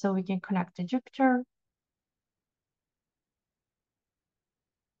started, so we can connect to Jupyter.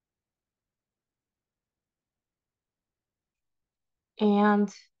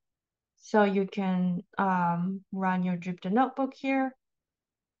 And so you can run your Jupyter notebook here.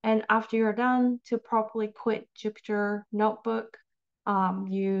 And after you're done, to properly quit Jupyter notebook,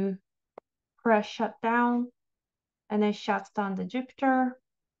 you press shutdown, and it shuts down the Jupyter.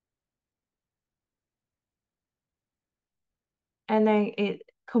 And then it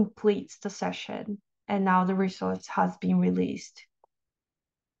completes the session. And now the resource has been released.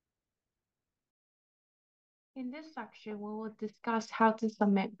 In this section, we will discuss how to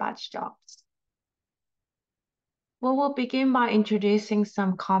submit batch jobs. We will begin by introducing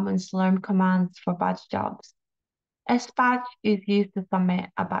some common Slurm commands for batch jobs. Sbatch is used to submit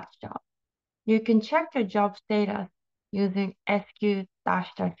a batch job. You can check your job status using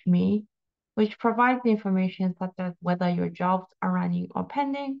sq-me, which provides information such as whether your jobs are running or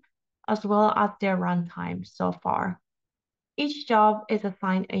pending, as well as their runtime so far. Each job is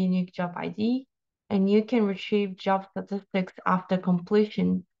assigned a unique job ID, and you can retrieve job statistics after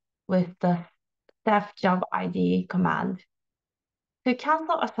completion with the def job ID command. To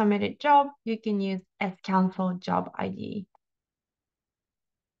cancel a submitted job, you can use scancel job ID.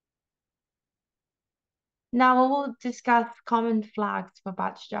 Now we will discuss common flags for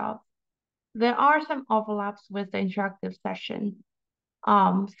batch jobs. There are some overlaps with the interactive session,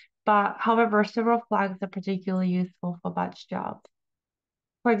 but however, several flags are particularly useful for batch jobs.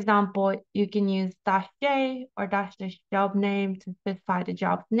 For example, you can use -j or -job name to specify the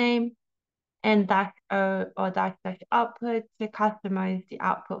job's name, and -o or -output to customize the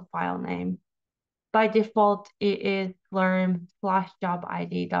output file name. By default, it is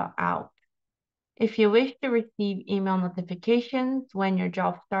slurm/jobid.out. If you wish to receive email notifications when your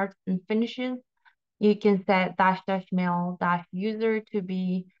job starts and finishes, you can set --mail-user to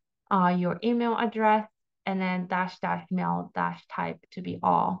be your email address, and then --mail-type to be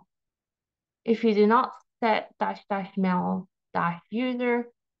all. If you do not set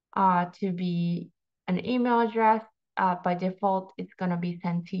 --mail-user to be an email address, by default, it's going to be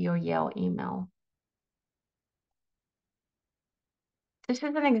sent to your Yale email. This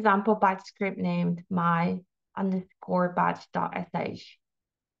is an example batch script named my_batch.sh.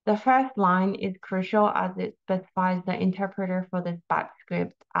 The first line is crucial as it specifies the interpreter for this batch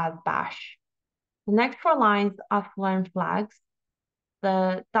script as bash. The next four lines are Slurm flags.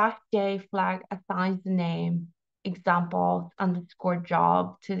 The -j flag assigns the name examples underscore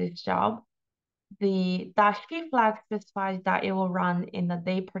job to this job. The -p flag specifies that it will run in the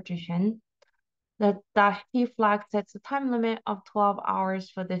day partition. The -p flag sets a time limit of 12 hours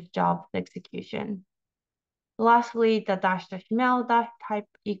for this job's execution. Lastly, the -mail type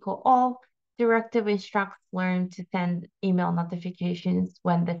equal all directive instructs Slurm to send email notifications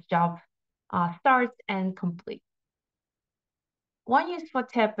when this job starts and completes. One useful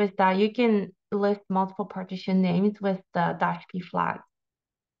tip is that you can list multiple partition names with the -p flag.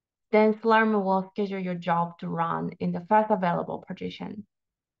 Then Slurm will schedule your job to run in the first available partition.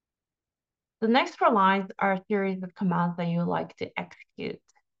 The next four lines are a series of commands that you like to execute.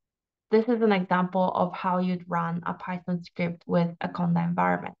 This is an example of how you'd run a Python script with a conda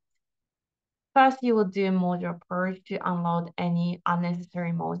environment. First, you will do module purge to unload any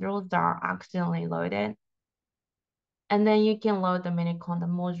unnecessary modules that are accidentally loaded. And then you can load the miniconda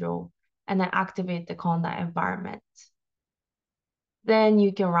module and then activate the conda environment. Then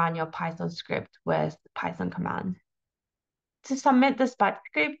you can run your Python script with Python command. To submit this batch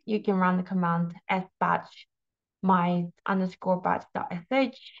script, you can run the command sbatch my_batch.sh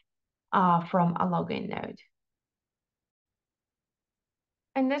from a login node.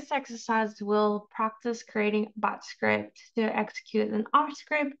 In this exercise, we'll practice creating a batch script to execute an R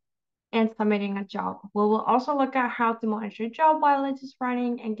script and submitting a job. We will also look at how to monitor a job while it is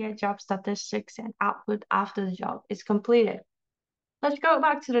running and get job statistics and output after the job is completed. Let's go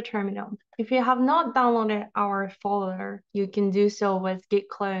back to the terminal. If you have not downloaded our folder, you can do so with git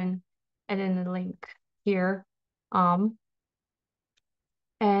clone and then the link here.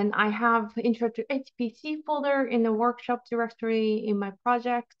 And I have intro to HPC folder in the workshop directory in my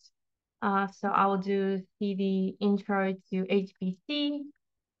project. So I will do cd intro to HPC,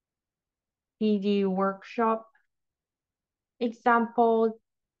 cd workshop example,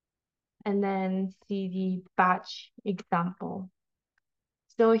 and then cd batch example.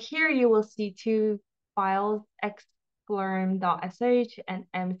 So here you will see two files, xslurm.sh and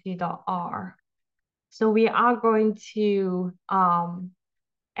mc.r. So we are going to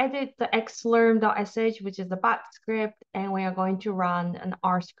edit the xslurm.sh, which is the batch script, and we are going to run an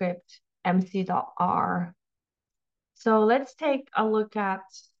R script, mc.r. So let's take a look at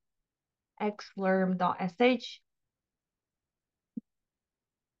xslurm.sh.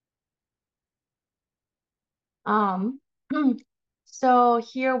 So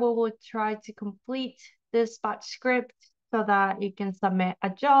here we will try to complete this batch script so that you can submit a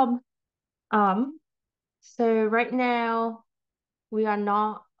job. So right now we are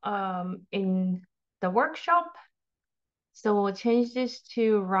not in the workshop. So we'll change this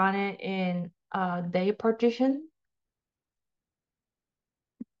to run it in day partition.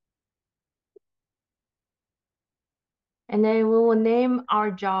 And then we will name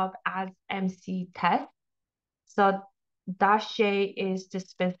our job as MC test. So -j is to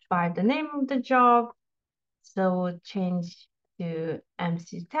specify the name of the job. So we'll change to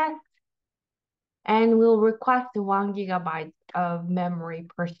MC test. And we'll request 1 GB of memory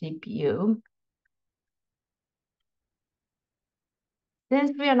per CPU.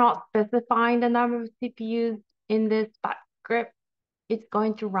 Since we are not specifying the number of CPUs in this batch script, it's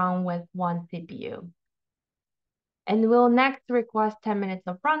going to run with 1 CPU. And we'll next request 10 minutes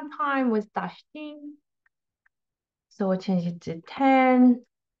of runtime with -t. So we'll change it to 10,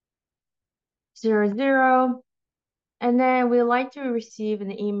 00. And then we like to receive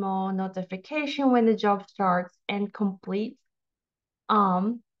an email notification when the job starts and completes.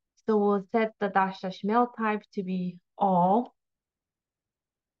 So we'll set the --mail type to be all.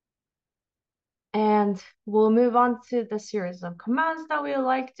 And we'll move on to the series of commands that we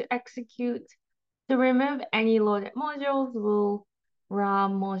like to execute. To remove any loaded modules, we'll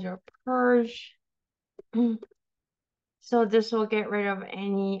run module purge. So this will get rid of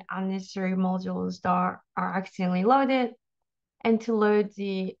any unnecessary modules that are accidentally loaded. And to load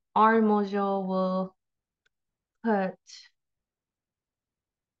the R module, we'll put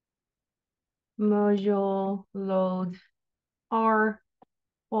module load R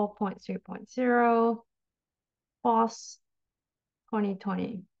 4.3.0 FOSS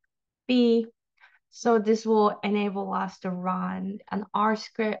 2020B. So this will enable us to run an R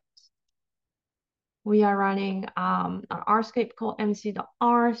script. We are running an R script called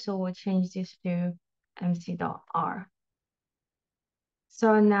mc.r, so we'll change this to mc.r.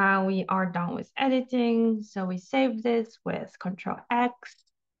 So now we are done with editing. So we save this with Control X,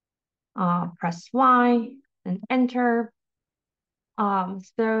 press Y, and enter.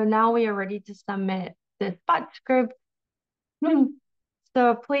 So now we are ready to submit this batch script.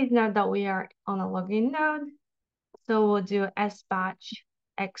 So please note that we are on a login node. So we'll do sbatch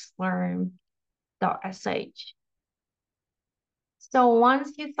xlearn.sh. So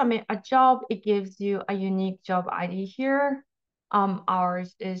once you submit a job, it gives you a unique job ID here.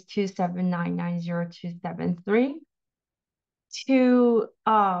 Ours is 27990,273.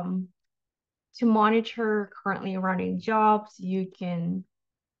 To monitor currently running jobs, you can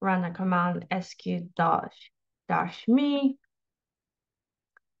run the command sq-me.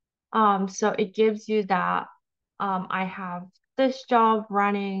 So it gives you that I have this job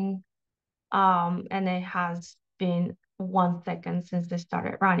running, and it has been 1 second since they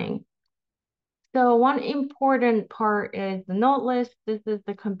started running. So one important part is the node list. This is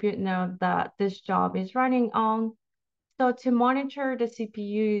the compute node that this job is running on. So to monitor the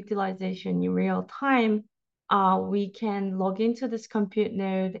CPU utilization in real time, we can log into this compute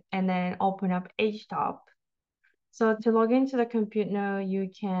node and then open up HTOP. So to log into the compute node, you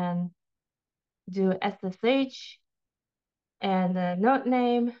can do SSH and the node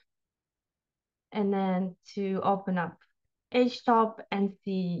name, and then to open up HTOP and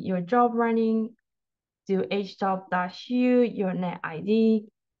see your job running, do htop-u, your net ID,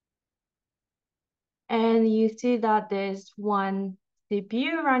 and you see that there's one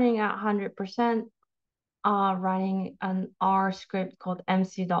CPU running at 100%, running an R script called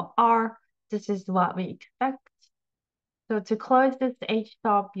mc.r. This is what we expect. So to close this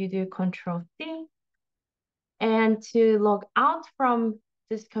htop, you do Control-C. And to log out from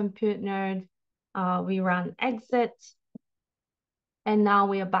this compute node, we run exit. And now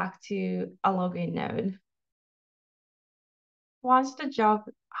we are back to a login node. Once the job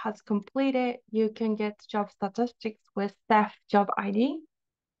has completed, you can get job statistics with Ceph job ID.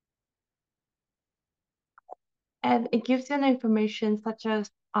 And it gives you information such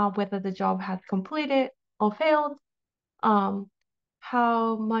as whether the job has completed or failed,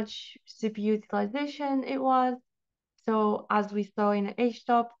 how much CPU utilization it was. So as we saw in the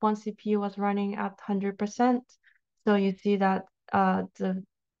HTOP, one CPU was running at 100%. So you see that the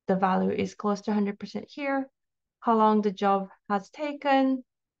value is close to 100% here. How long the job has taken,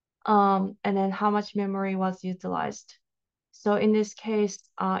 and then how much memory was utilized. So in this case,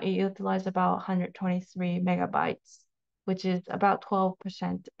 it utilized about 123 megabytes, which is about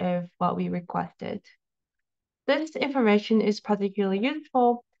 12% of what we requested. This information is particularly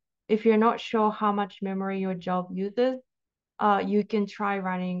useful if you're not sure how much memory your job uses. You can try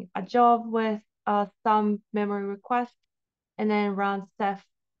running a job with some memory request and then run Ceph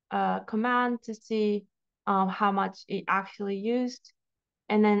command to see how much it actually used,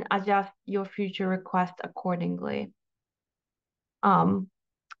 and then adjust your future request accordingly.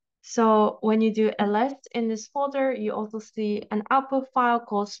 So when you do ls in this folder, you also see an output file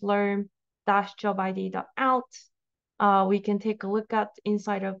called slurm-jobid.out. We can take a look at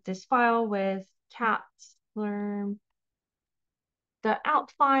inside of this file with cat slurm the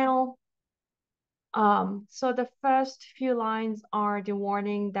out file. So the first few lines are the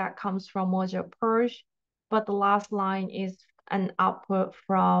warning that comes from module purge, but the last line is an output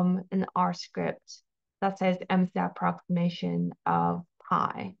from an R script that says MC approximation of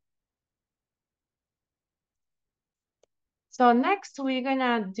pi. So next we're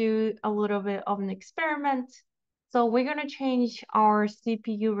gonna do a little bit of an experiment. So we're gonna change our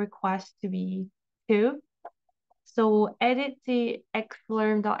CPU request to be 2. So we'll edit the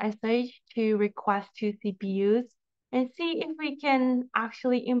xlearn.sh to request 2 CPUs and see if we can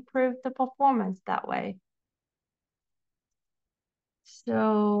actually improve the performance that way.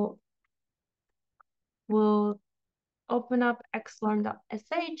 So we'll open up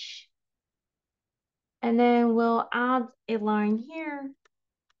xlearn.sh and then we'll add a line here.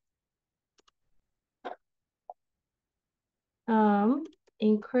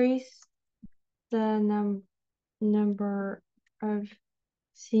 Increase the number of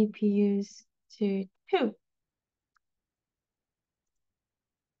CPUs to 2.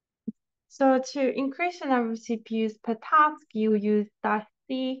 So to increase the number of CPUs per task, you use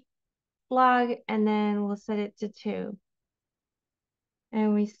 -c flag, and then we'll set it to 2.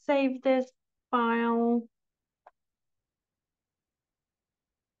 And we save this file,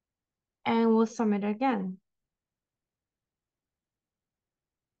 and we'll submit again.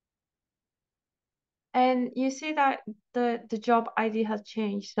 And you see that the job ID has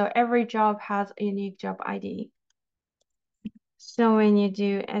changed. So every job has a unique job ID. So when you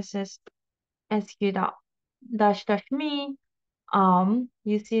do sq-me,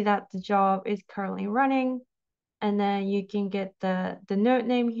 you see that the job is currently running, and then you can get the node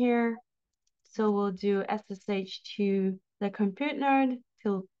name here. So we'll do SSH to the compute node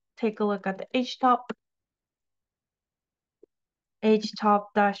to take a look at the htop.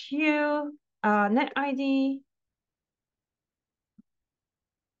 htop-u, net ID.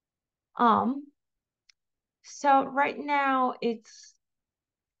 So right now it's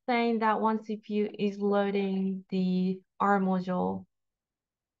saying that one CPU is loading the R module,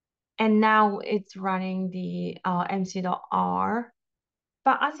 and now it's running the mc.r.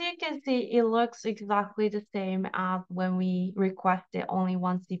 But as you can see, it looks exactly the same as when we requested only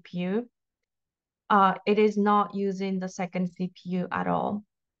one CPU. It is not using the second CPU at all.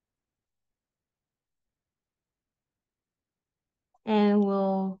 And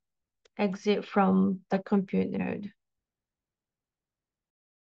we'll exit from the compute node.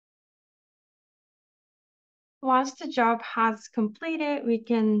 Once the job has completed, we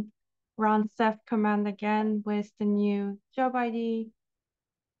can run ceph command again with the new job ID.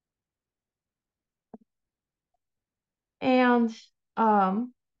 And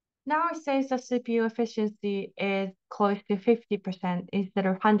now it says the CPU efficiency is close to 50% instead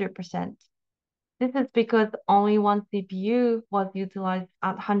of 100%. This is because only one CPU was utilized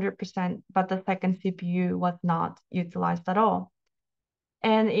at 100%, but the second CPU was not utilized at all.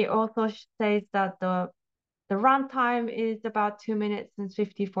 And it also says that the runtime is about 2 minutes and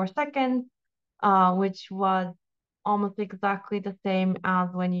 54 seconds, which was almost exactly the same as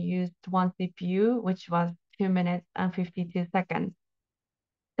when you used one CPU, which was 2 minutes and 52 seconds.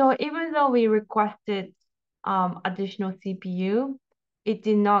 So even though we requested additional CPU, it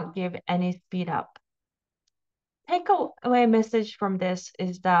did not give any speed up. Takeaway message from this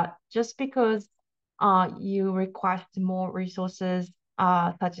is that just because you request more resources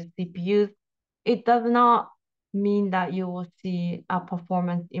such as CPUs, it does not mean that you will see a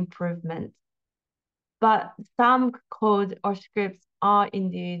performance improvement. But some code or scripts are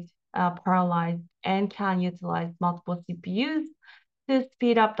indeed parallelized and can utilize multiple CPUs to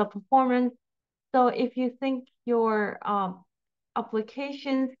speed up the performance. So if you think your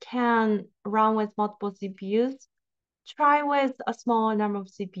applications can run with multiple CPUs, try with a smaller number of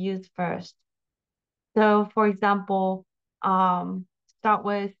CPUs first. So for example, start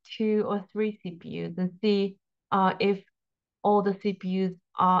with 2 or 3 CPUs and see if all the CPUs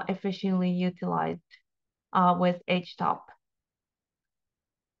are efficiently utilized with htop.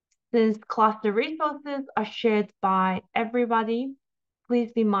 Since cluster resources are shared by everybody,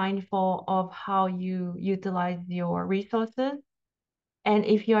 please be mindful of how you utilize your resources. And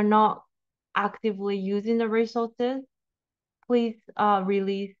if you're not actively using the resources, please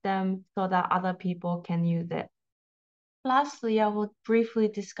release them so that other people can use it. Lastly, I will briefly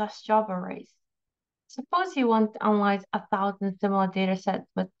discuss job arrays. Suppose you want to analyze 1,000 similar datasets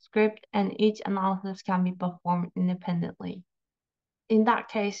with script and each analysis can be performed independently. In that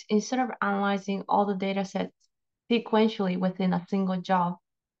case, instead of analyzing all the datasets sequentially within a single job,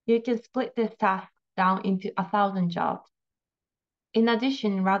 you can split this task down into 1,000 jobs. In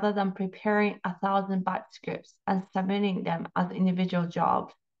addition, rather than preparing 1,000 batch scripts and submitting them as individual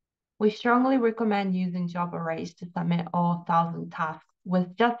jobs, we strongly recommend using job arrays to submit all 1,000 tasks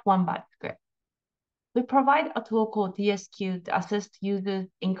with just one batch script. We provide a tool called DSQ to assist users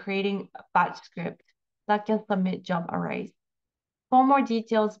in creating a batch script that can submit job arrays. For more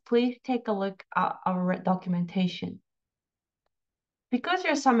details, please take a look at our documentation. Because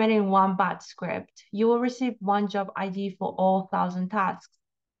you're submitting one batch script, you will receive one job ID for all 1,000 tasks.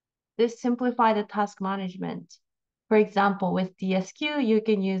 This simplifies the task management. For example, with DSQ, you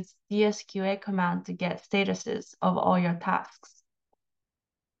can use DSQA command to get statuses of all your tasks.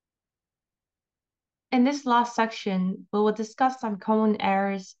 In this last section, we will discuss some common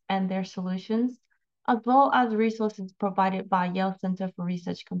errors and their solutions, as well as resources provided by Yale Center for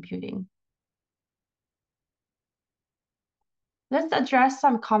Research Computing. Let's address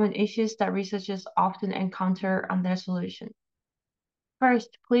some common issues that researchers often encounter and their solutions.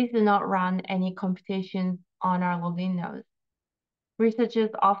 First, please do not run any computations on our login node. Researchers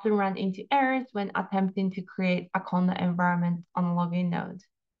often run into errors when attempting to create a conda environment on a login node.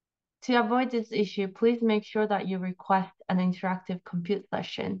 To avoid this issue, please make sure that you request an interactive compute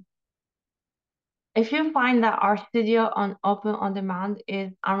session. If you find that RStudio on Open OnDemand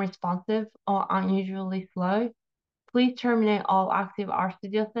is unresponsive or unusually slow, please terminate all active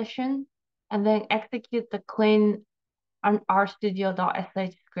RStudio sessions and then execute the clean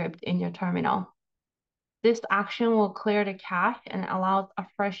rstudio.sh script in your terminal. This action will clear the cache and allows a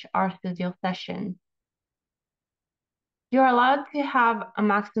fresh RStudio session. You're allowed to have a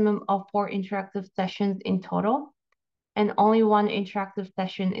maximum of 4 interactive sessions in total, and only one interactive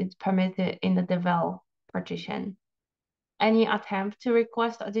session is permitted in the devel partition. Any attempt to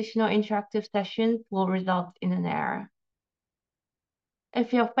request additional interactive sessions will result in an error.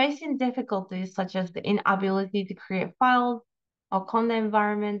 If you're facing difficulties such as the inability to create files or content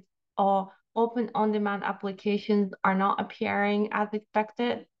environments or open on-demand applications are not appearing as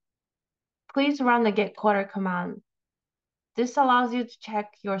expected, please run the get quota command. This allows you to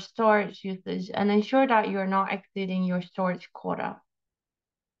check your storage usage and ensure that you're not exceeding your storage quota.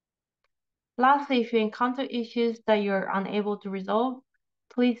 Lastly, if you encounter issues that you're unable to resolve,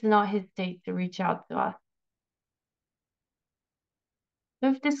 please do not hesitate to reach out to us.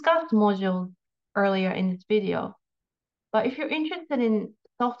 We've discussed modules earlier in this video, but if you're interested in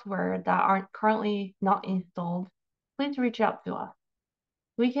software that aren't currently not installed, please reach out to us.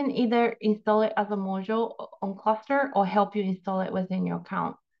 We can either install it as a module on Cluster or help you install it within your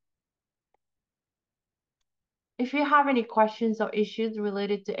account. If you have any questions or issues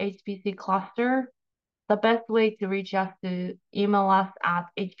related to HPC Cluster, the best way to reach us to email us at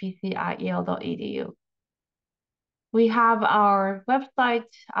hpc@yale.edu. We have our website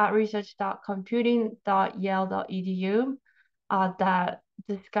at research.computing.yale.edu that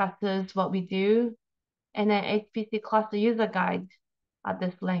discusses what we do, and then HPC Cluster User Guide at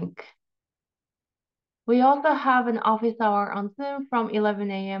this link. We also have an office hour on Zoom from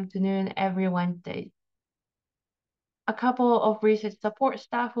 11 a.m. to noon every Wednesday. A couple of research support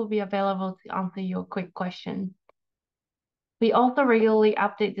staff will be available to answer your quick questions. We also regularly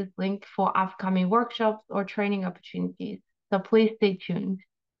update this link for upcoming workshops or training opportunities, so please stay tuned.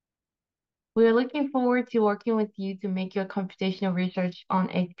 We are looking forward to working with you to make your computational research on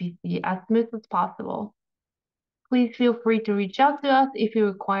HPC as smooth as possible. Please feel free to reach out to us if you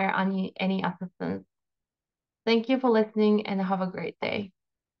require any assistance. Thank you for listening and have a great day.